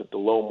and look at the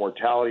low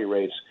mortality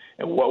rates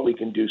and what we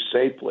can do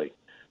safely,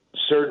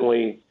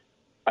 certainly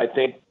I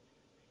think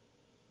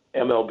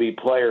MLB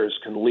players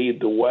can lead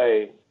the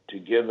way to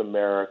give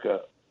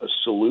America a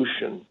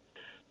solution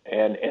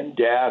and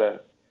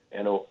data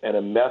and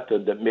a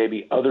method that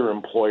maybe other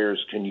employers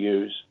can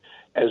use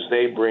as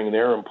they bring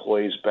their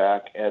employees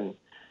back and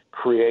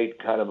create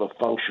kind of a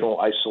functional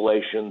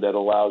isolation that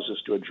allows us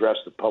to address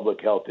the public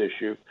health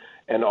issue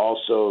and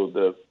also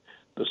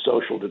the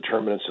social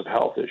determinants of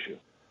health issue.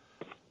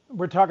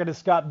 We're talking to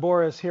Scott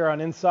Boras here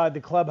on Inside the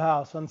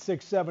Clubhouse on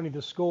 670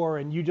 The Score,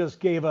 and you just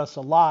gave us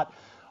a lot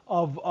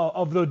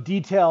of the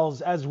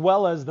details as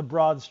well as the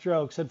broad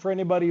strokes. And for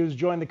anybody who's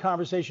joined the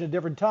conversation at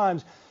different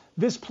times,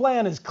 this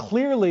plan is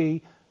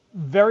clearly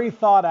very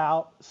thought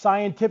out,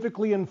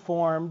 scientifically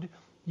informed.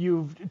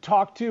 You've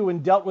talked to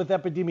and dealt with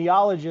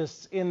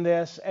epidemiologists in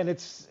this, and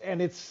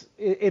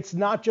it's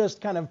not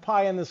just kind of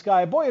pie in the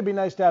sky. Boy, it'd be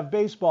nice to have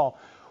baseball.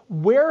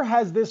 Where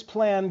has this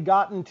plan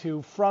gotten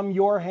to from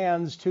your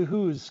hands to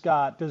whose,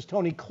 Scott? Does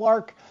Tony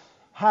Clark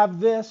have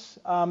this,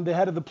 the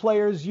head of the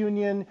Players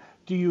Union?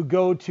 Do you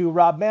go to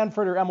Rob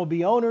Manfred or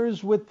MLB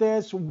owners with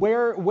this?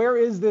 Where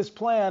is this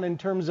plan in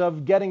terms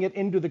of getting it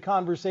into the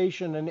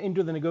conversation and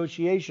into the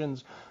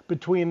negotiations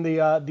between the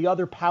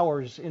other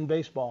powers in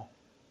baseball?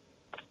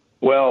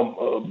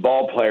 Well,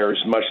 ball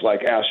players, much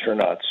like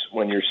astronauts,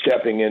 when you're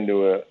stepping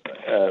into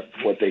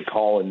what they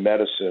call in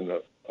medicine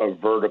a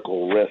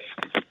vertical risk,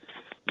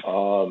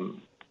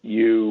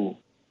 you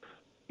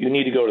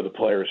need to go to the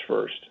players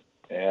first.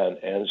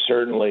 And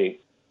certainly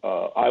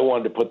I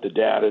wanted to put the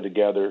data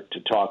together to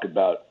talk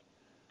about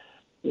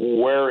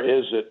where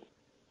is it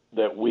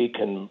that we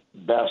can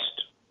best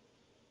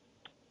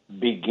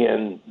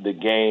begin the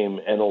game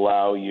and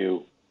allow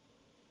you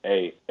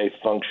a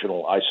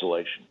functional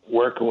isolation.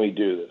 Where can we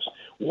do this?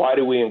 Why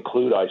do we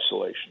include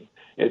isolation?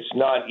 It's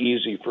not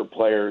easy for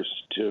players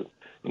to,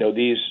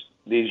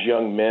 these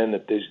young men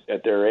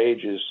at their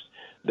ages,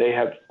 they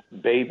have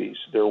babies.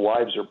 Their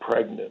wives are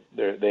pregnant.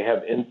 They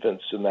have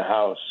infants in the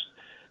house.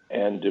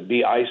 And to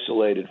be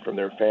isolated from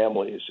their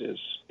families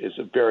is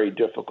a very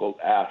difficult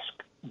ask,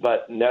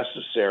 but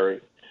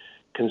necessary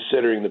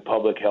considering the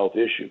public health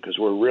issue, because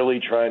we're really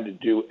trying to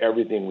do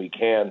everything we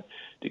can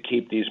to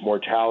keep these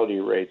mortality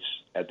rates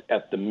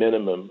at the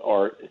minimum.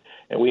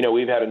 And we know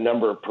we've had a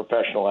number of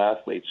professional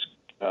athletes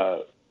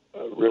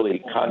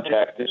really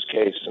contact this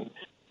case and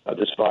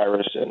this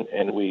virus,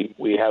 and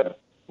we have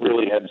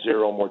really had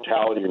zero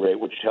mortality rate,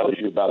 which tells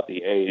you about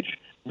the age.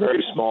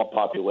 Very small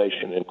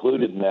population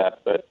included in that,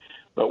 but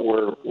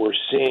we're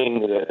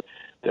seeing that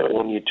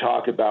when you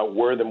talk about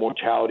where the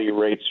mortality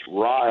rates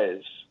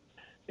rise,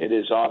 it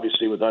is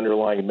obviously with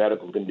underlying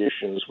medical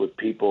conditions, with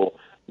people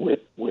with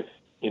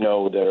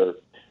that are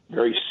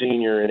very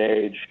senior in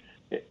age,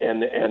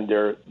 and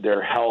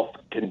their health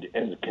and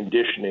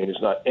conditioning is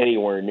not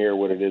anywhere near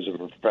what it is of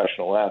a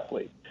professional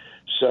athlete.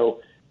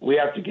 So we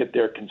have to get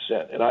their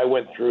consent. And I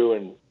went through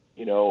and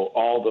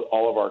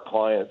all of our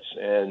clients,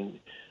 and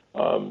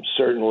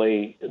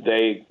certainly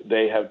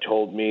they have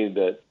told me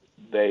that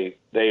they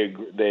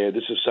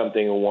this is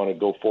something they want to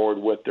go forward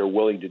with. They're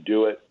willing to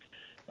do it.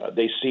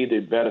 They see the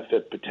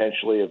benefit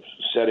potentially of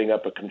setting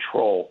up a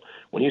control.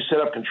 When you set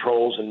up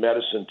controls in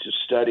medicine to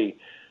study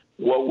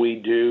what we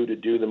do to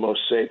do the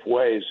most safe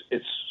ways,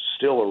 it's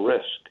still a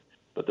risk,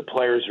 but the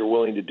players are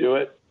willing to do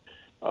it.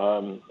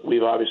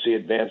 We've obviously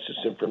advanced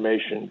this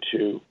information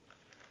to,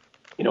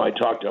 I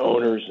talk to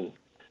owners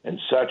and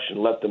such and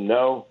let them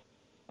know.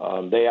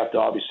 They have to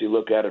obviously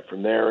look at it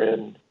from their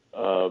end,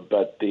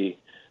 but the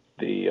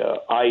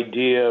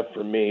idea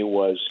for me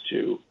was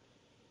to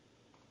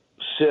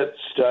sit,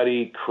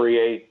 study,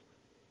 create,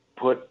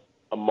 put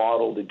a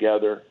model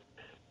together.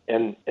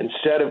 And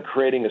instead of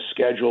creating a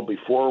schedule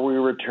before we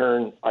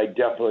return, I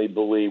definitely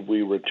believe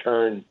we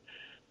return,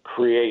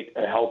 create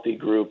a healthy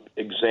group,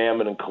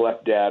 examine and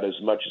collect data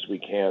as much as we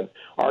can.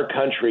 Our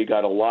country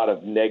got a lot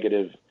of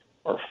negative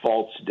or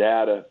false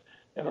data,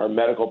 and our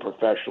medical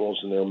professionals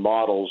and their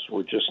models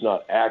were just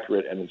not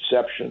accurate at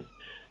inception.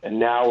 And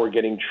now we're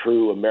getting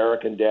true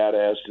American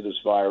data as to this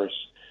virus.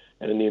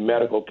 And in the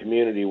medical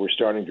community, we're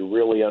starting to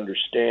really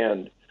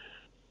understand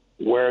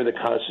where the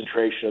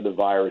concentration of the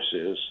virus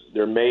is.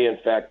 There may, in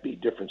fact, be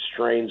different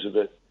strains of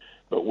it,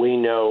 but we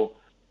know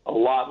a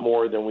lot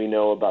more than we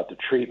know about the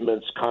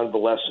treatments,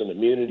 convalescent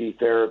immunity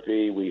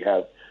therapy. We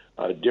have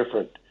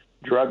different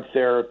drug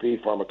therapy,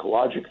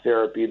 pharmacologic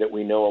therapy that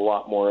we know a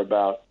lot more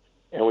about.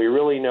 And we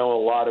really know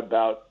a lot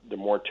about the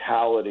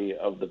mortality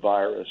of the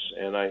virus.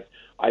 And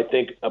I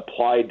think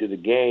applied to the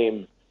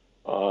game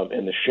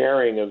and the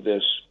sharing of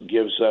this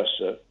gives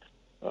us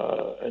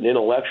an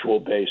intellectual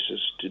basis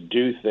to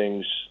do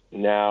things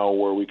now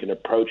where we can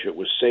approach it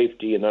with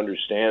safety and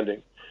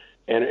understanding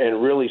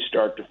and really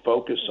start to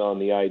focus on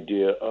the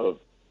idea of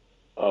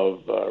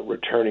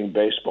returning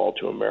baseball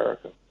to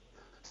America.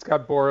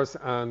 Scott Boras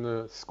on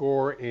the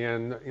Score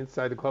and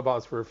Inside the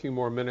Clubhouse for a few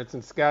more minutes.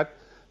 And Scott,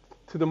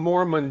 to the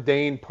more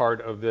mundane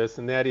part of this,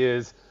 and that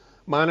is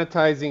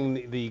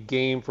monetizing the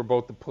game for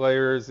both the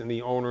players and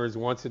the owners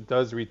once it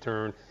does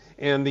return,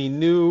 and the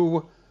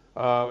new,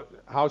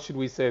 how should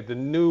we say it, the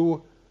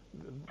new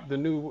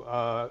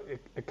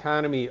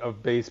economy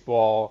of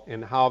baseball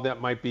and how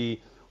that might be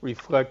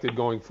reflected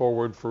going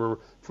forward for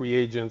free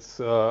agents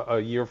a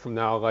year from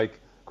now, like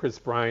Chris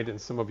Bryant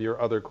and some of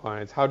your other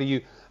clients. How do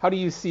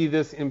you see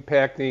this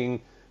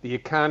impacting the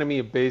economy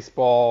of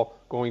baseball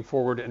going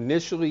forward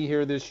initially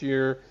here this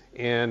year,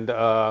 and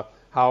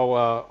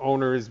how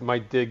owners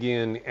might dig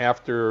in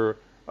after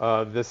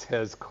this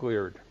has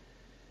cleared?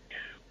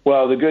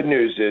 Well, the good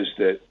news is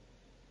that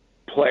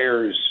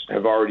players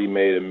have already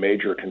made a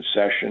major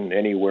concession,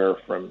 anywhere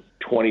from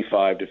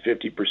 25 to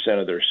 50%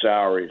 of their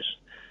salaries,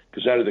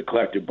 because under the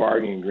collective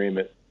bargaining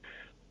agreement,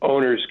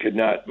 owners could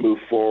not move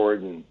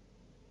forward and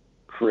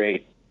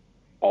create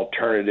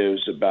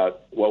alternatives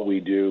about what we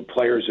do.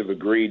 Players have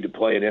agreed to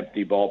play at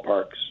empty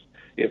ballparks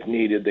if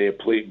needed. They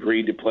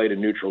agreed to play to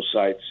neutral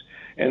sites,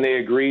 and they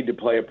agreed to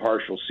play a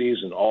partial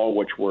season, all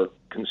which were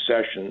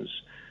concessions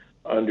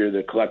under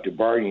the collective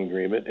bargaining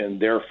agreement, and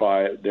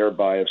thereby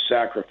have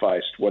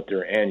sacrificed what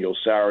their annual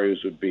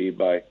salaries would be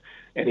by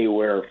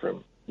anywhere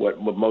from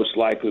what most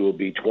likely will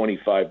be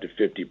 25 to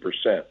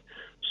 50%.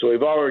 So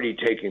we've already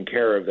taken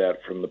care of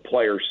that from the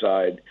player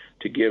side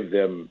to give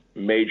them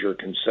major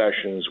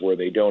concessions where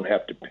they don't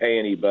have to pay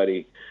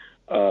anybody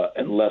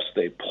unless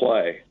they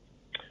play.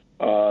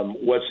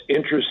 What's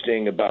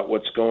interesting about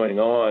what's going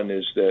on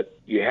is that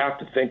you have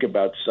to think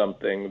about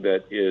something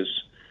that is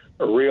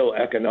a real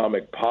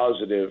economic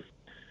positive.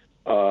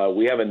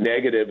 We have a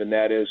negative, and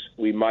that is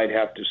we might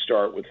have to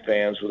start with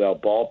fans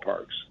without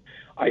ballparks.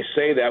 I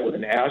say that with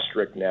an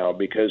asterisk now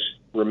because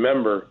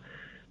remember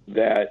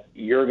that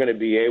you're going to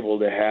be able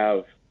to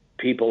have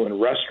people in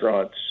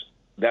restaurants.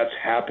 That's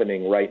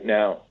happening right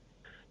now.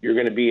 You're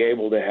going to be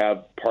able to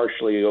have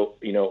partially,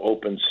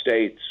 open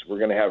states. We're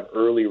going to have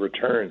early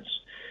returns.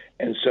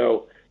 And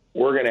so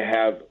we're going to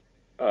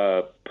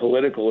have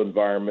political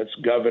environments,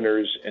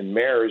 governors and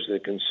mayors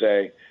that can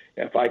say,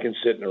 if I can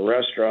sit in a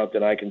restaurant,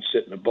 then I can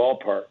sit in a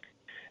ballpark.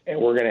 And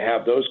we're going to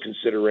have those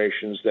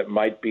considerations that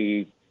might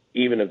be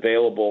even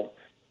available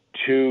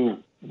to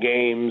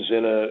games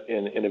in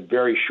a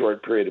very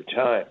short period of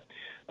time,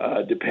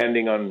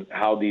 depending on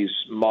how these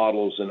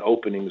models and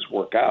openings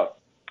work out.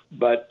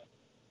 But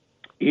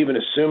even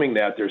assuming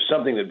that, there's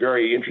something that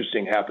very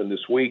interesting happened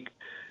this week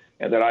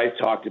and that I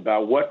talked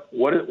about.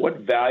 What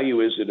value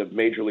is it of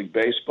Major League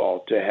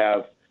Baseball to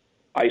have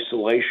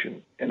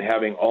isolation and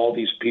having all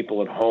these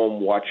people at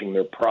home watching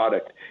their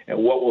product, and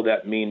what will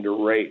that mean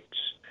to rates?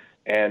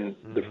 And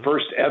the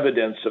first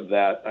evidence of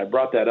that, I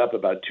brought that up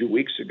about 2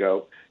 weeks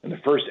ago, and the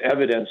first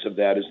evidence of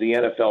that is the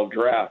NFL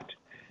draft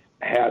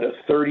had a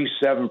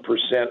 37%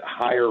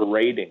 higher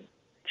rating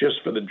just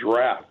for the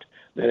draft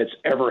than it's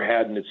ever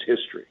had in its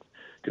history.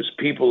 Because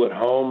people at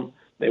home,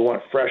 they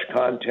want fresh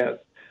content,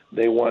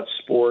 they want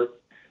sport,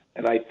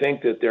 and I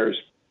think that there's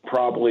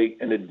probably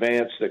an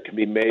advance that can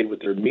be made with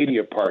their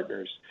media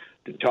partners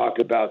to talk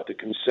about the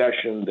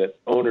concession that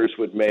owners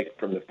would make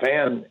from the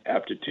fan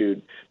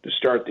aptitude to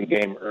start the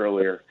game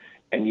earlier,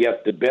 and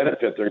yet the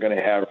benefit they're going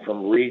to have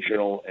from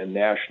regional and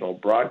national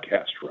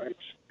broadcast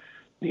rights.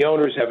 The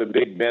owners have a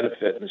big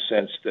benefit in the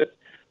sense that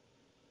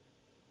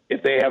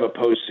if they have a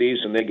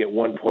postseason, they get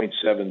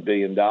 $1.7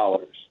 billion,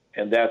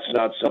 and that's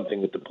not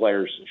something that the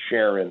players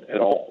share in at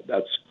all.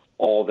 That's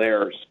all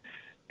theirs.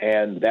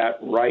 And that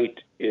right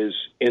is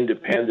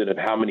independent of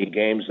how many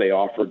games they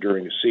offer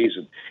during the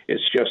season.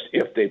 It's just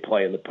if they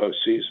play in the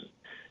postseason.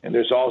 And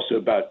there's also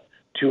about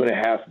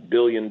 $2.5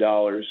 billion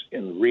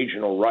in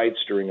regional rights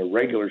during a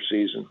regular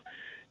season,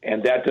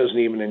 and that doesn't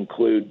even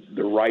include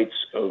the rights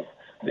of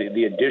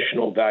the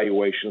additional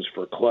valuations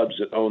for clubs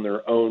that own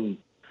their own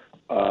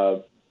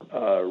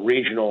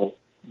regional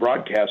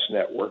broadcast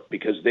network,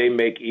 because they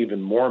make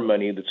even more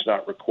money that's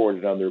not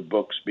recorded on their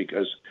books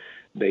because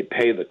they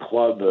pay the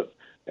club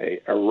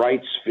a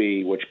rights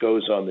fee, which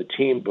goes on the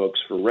team books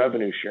for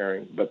revenue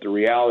sharing. But the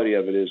reality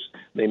of it is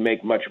they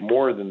make much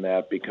more than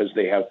that because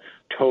they have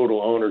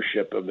total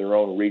ownership of their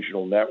own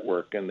regional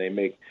network, and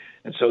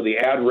so the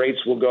ad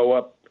rates will go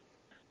up,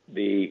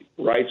 the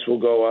rights will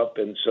go up,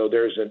 and so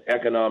there's an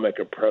economic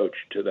approach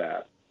to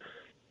that.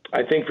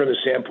 I think from the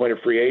standpoint of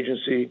free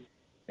agency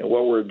and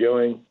what we're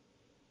doing,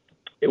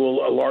 it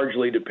will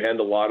largely depend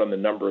a lot on the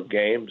number of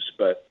games,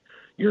 but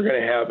you're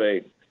going to have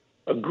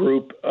a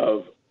group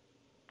of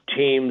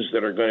teams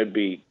that are going to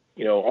be,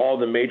 all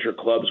the major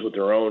clubs with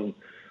their own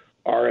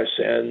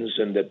RSNs,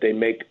 and that they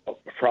make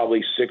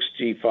probably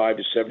 65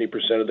 to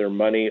 70% of their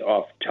money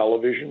off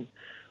television.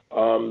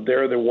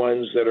 They're the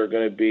ones that are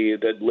going to be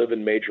that live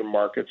in major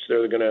markets.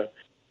 They're going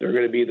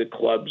to be the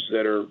clubs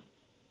that are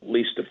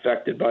least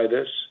affected by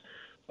this.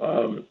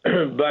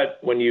 But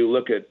when you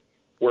look at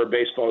where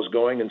baseball is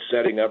going and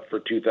setting up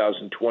for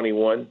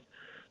 2021,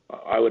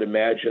 I would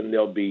imagine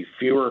there'll be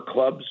fewer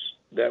clubs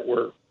that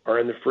are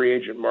in the free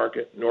agent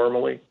market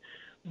normally.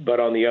 But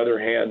on the other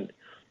hand,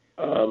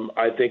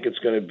 I think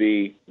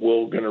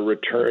we're going to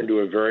return to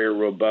a very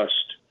robust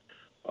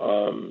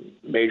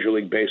Major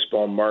League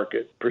Baseball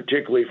market,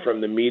 particularly from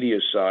the media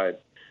side,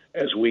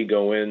 as we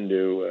go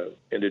into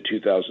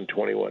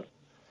 2021.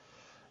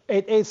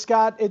 Hey,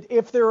 Scott,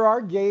 if there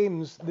are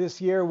games this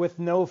year with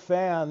no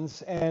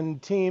fans and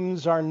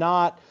teams are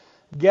not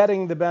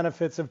getting the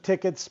benefits of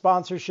tickets,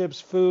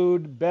 sponsorships,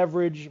 food,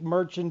 beverage,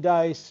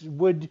 merchandise,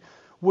 would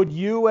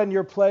you and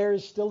your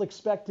players still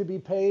expect to be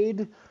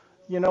paid,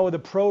 the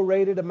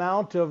prorated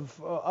amount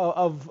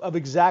of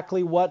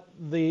exactly what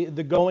the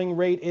going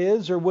rate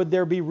is, or would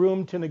there be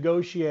room to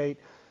negotiate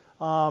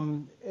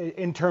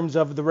in terms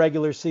of the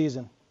regular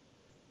season?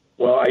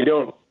 Well,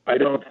 I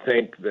don't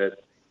think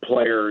that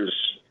players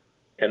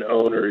and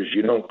owners,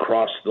 you don't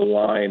cross the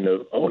line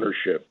of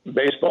ownership.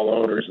 Baseball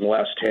owners in the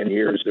last 10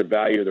 years, the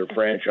value of their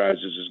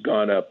franchises has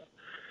gone up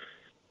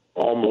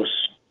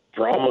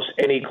for almost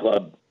any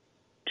club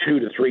 2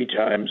 to 3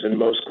 times, and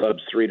most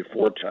clubs 3 to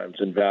 4 times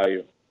in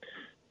value.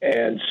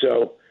 And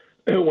so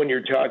when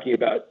you're talking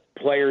about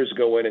players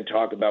go in and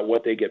talk about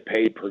what they get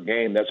paid per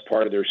game, that's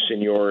part of their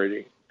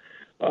seniority.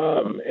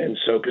 And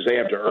so because they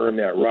have to earn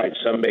that right.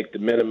 Some make the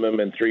minimum,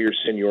 and through your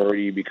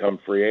seniority, you become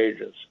free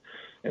agents.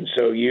 And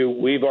so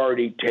we've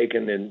already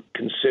taken and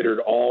considered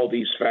all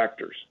these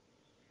factors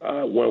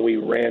when we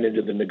ran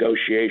into the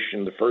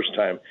negotiation the first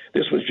time.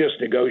 This was just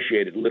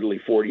negotiated literally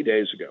 40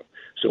 days ago.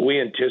 So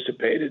we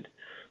anticipated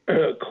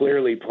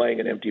clearly playing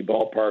in empty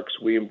ballparks.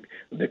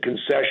 The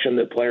concession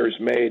that players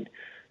made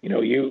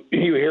you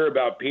hear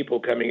about people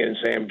coming in and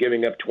saying, I'm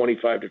giving up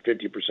 25 to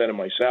 50% of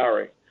my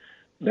salary.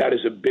 That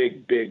is a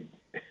big, big,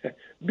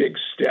 big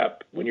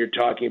step when you're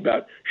talking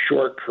about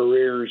short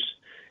careers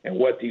and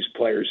what these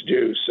players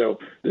do. So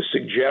the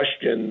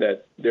suggestion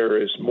that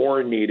there is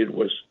more needed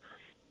was,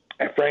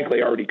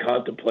 frankly, already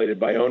contemplated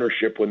by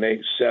ownership when they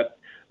set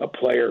a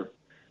player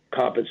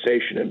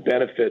compensation and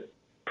benefit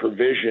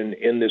provision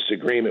in this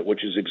agreement,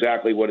 which is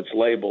exactly what it's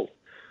labeled.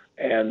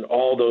 And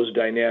all those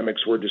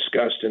dynamics were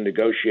discussed and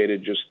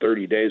negotiated just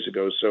 30 days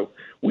ago. So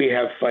we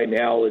have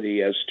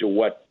finality as to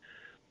what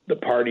the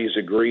parties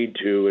agreed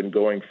to and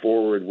going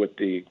forward with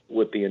the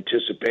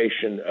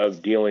anticipation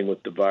of dealing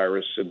with the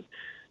virus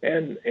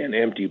and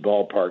empty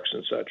ballparks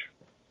and such.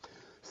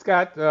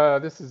 Scott,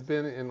 this has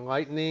been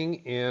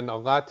enlightening and a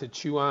lot to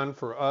chew on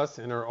for us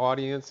and our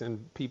audience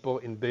and people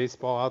in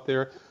baseball out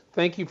there.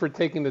 Thank you for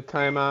taking the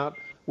time out.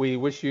 We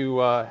wish you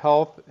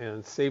health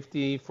and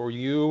safety for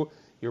you,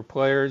 your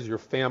players, your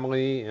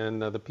family,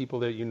 and the people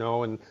that you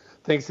know. And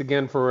thanks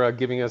again for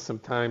giving us some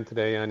time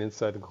today on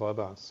Inside the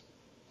Clubhouse.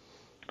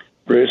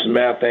 Bruce and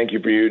Matt, thank you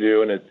for you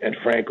doing it. And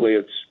frankly,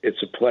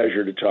 it's a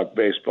pleasure to talk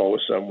baseball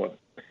with someone.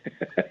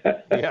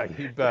 Yeah,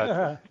 you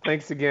bet.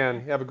 Thanks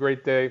again. Have a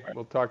great day.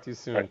 We'll talk to you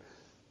soon. Right.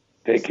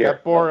 Take care.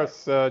 Scott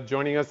Boras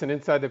joining us in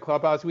Inside the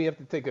Clubhouse. We have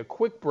to take a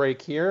quick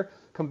break here.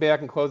 Come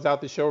back and close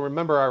out the show.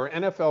 Remember, our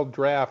NFL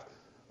Draft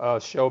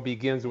show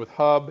begins with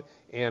Hub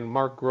and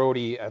Mark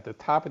Grody at the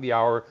top of the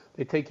hour.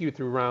 They take you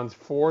through rounds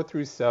 4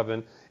 through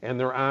 7, and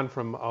they're on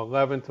from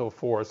 11 till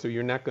 4, so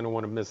you're not going to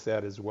want to miss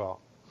that as well.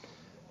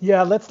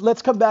 Yeah,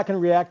 let's come back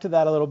and react to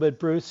that a little bit,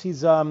 Bruce.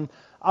 He's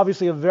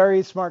obviously a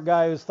very smart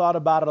guy who's thought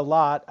about it a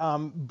lot,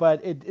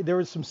 but there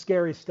was some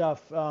scary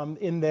stuff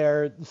in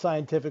there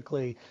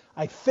scientifically,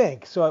 I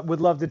think. So I would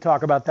love to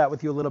talk about that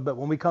with you a little bit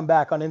when we come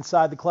back on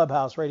Inside the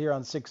Clubhouse right here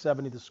on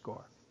 670 The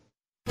Score.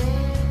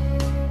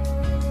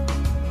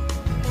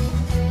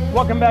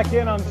 Welcome back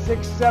in on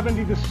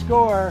 670 The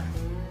Score.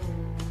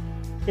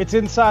 It's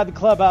Inside the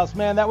Clubhouse.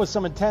 Man, that was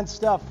some intense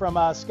stuff from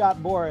Scott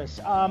Boras.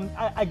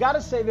 I got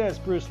to say this,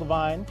 Bruce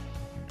Levine,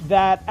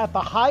 that at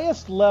the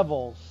highest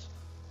levels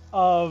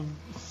of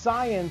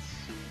science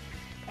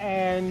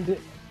and,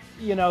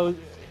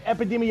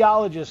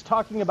 epidemiologists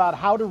talking about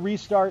how to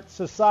restart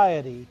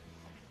society,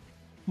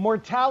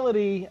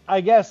 mortality, I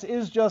guess,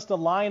 is just a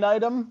line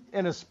item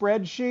in a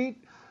spreadsheet.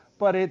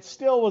 But it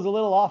still was a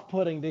little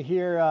off-putting to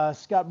hear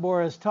Scott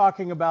Boras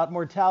talking about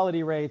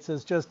mortality rates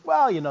as just,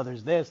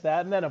 there's this,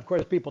 that, and then, of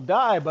course, people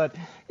die. But,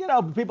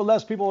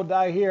 less people will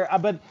die here.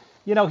 But,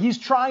 he's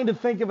trying to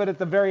think of it at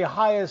the very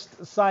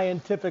highest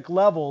scientific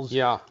levels.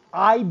 Yeah.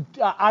 I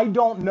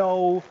don't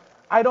know.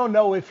 I don't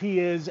know if he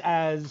is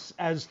as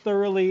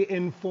thoroughly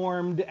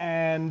informed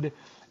and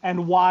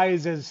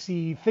wise as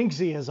he thinks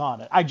he is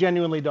on it. I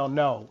genuinely don't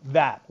know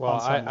that.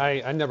 Well,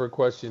 I never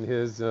question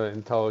his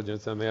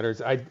intelligence on matters.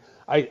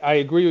 I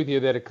agree with you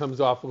that it comes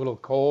off a little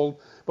cold,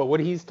 but what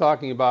he's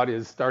talking about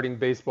is starting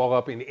baseball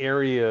up in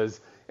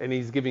areas, and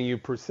he's giving you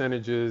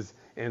percentages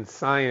and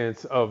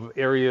science of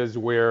areas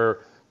where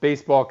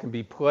baseball can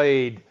be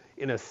played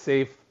in a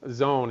safe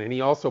zone. And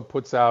he also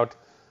puts out,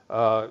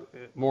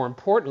 more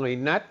importantly,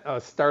 not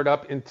start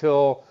up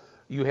until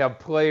you have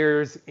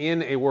players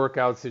in a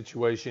workout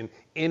situation,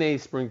 in a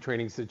spring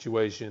training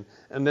situation,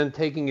 and then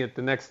taking it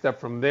the next step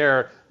from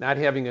there, not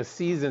having a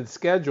season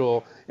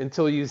schedule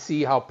until you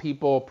see how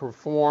people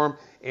perform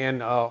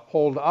and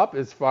hold up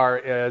as far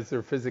as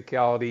their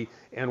physicality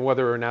and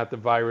whether or not the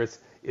virus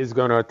is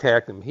going to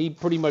attack them. He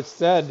pretty much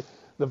said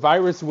the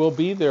virus will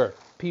be there.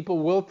 People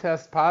will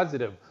test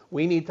positive.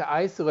 We need to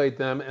isolate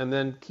them and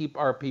then keep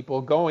our people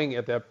going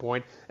at that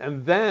point,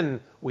 and then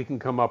we can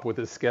come up with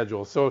a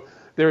schedule. So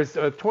there's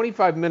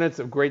 25 minutes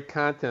of great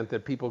content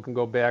that people can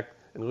go back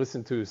and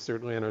listen to,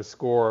 certainly on our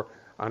Score,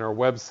 on our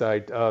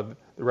website, the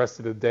rest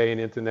of the day and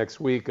into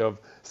next week, of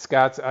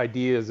Scott's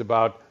ideas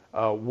about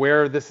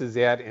where this is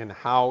at and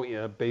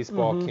how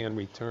baseball can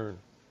return.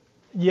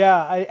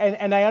 Yeah,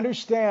 and I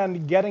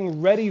understand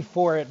getting ready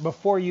for it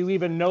before you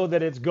even know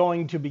that it's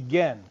going to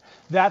begin.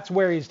 That's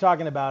where he's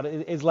talking about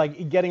it, is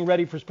like getting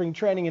ready for spring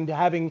training and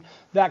having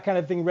that kind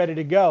of thing ready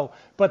to go.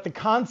 But the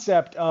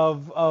concept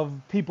of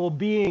people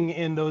being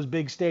in those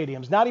big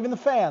stadiums, not even the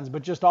fans,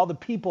 but just all the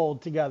people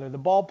together, the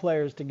ball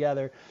players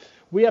together,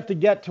 we have to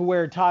get to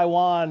where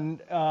Taiwan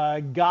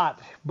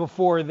got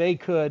before they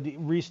could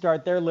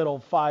restart their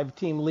little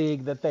 5-team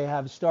league that they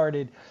have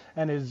started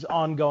and is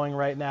ongoing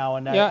right now.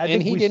 And I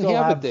think he we didn't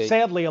still have a date.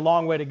 Sadly, a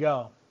long way to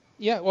go.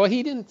 Yeah, well,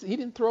 he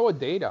didn't throw a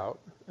date out.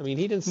 I mean,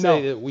 he didn't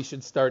say that we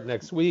should start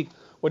next week.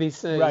 What he's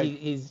saying, right.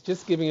 he's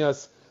just giving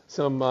us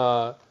some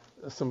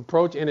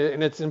approach, and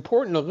it's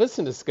important to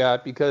listen to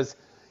Scott because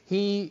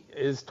he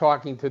is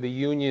talking to the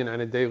union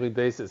on a daily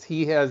basis.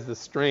 He has the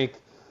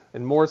strength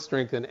and more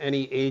strength than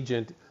any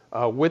agent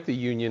with the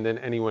union than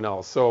anyone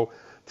else. So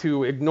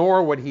to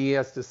ignore what he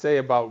has to say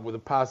about the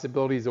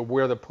possibilities of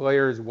where the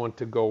players want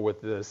to go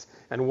with this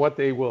and what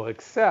they will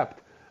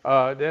accept,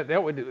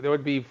 that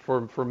would be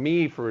for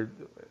me,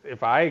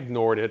 if I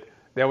ignored it,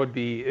 that would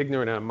be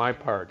ignorant on my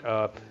part.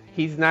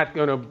 He's not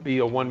going to be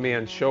a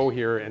one-man show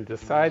here and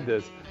decide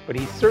this, but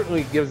he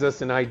certainly gives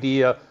us an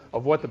idea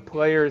of what the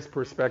players'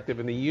 perspective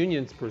and the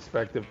union's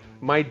perspective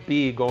might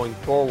be going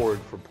forward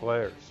for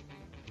players.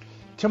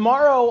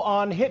 Tomorrow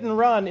on Hit and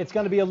Run, it's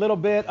going to be a little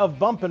bit of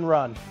bump and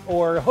run,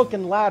 or hook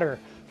and ladder,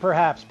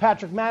 perhaps.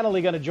 Patrick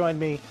Manley going to join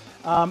me,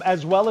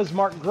 as well as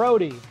Mark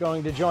Grody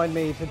going to join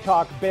me to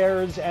talk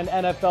Bears and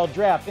NFL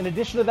draft. In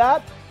addition to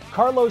that,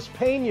 Carlos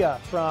Pena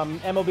from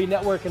MLB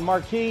Network and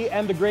Marquee,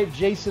 and the great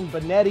Jason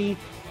Benetti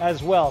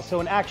as well. So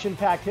an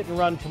action-packed Hit and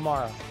Run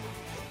tomorrow.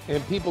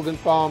 And people can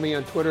follow me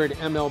on Twitter at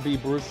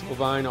MLB Bruce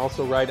Levine,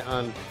 also right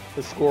on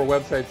the Score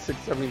website,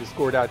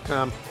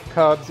 670thescore.com.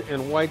 Cubs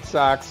and White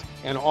Sox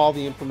and all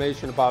the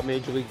information about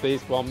Major League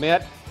Baseball.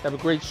 Matt, have a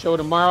great show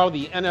tomorrow.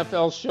 The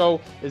NFL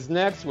show is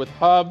next with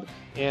Hub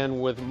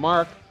and with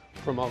Mark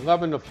from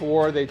 11 to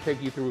 4. They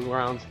take you through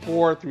rounds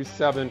 4 through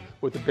 7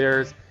 with the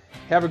Bears.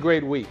 Have a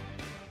great week.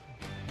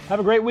 Have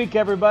a great week,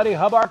 everybody.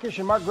 Hub Arkush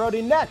and Mark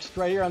Grody next,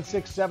 right here on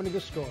 670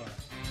 The Score.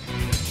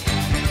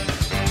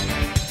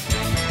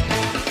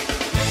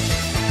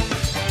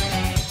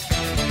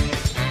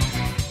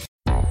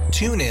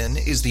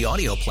 TuneIn is the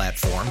audio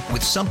platform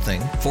with something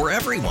for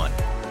everyone.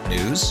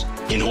 News.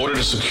 In order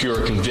to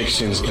secure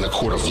convictions in a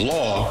court of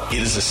law, it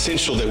is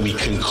essential that we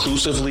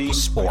conclusively.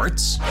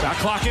 Sports. Shot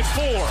clock at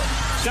 4.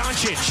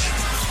 Doncic.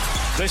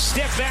 The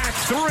step back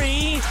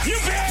 3. You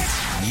bet.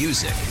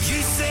 Music.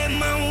 You set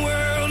my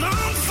world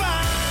on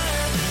fire.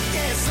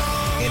 Yes,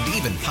 and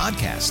even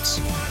podcasts.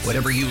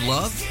 Whatever you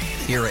love,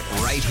 hear it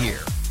right here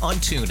on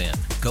TuneIn.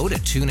 Go to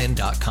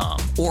TuneIn.com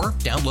or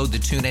download the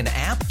TuneIn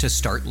app to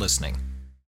start listening.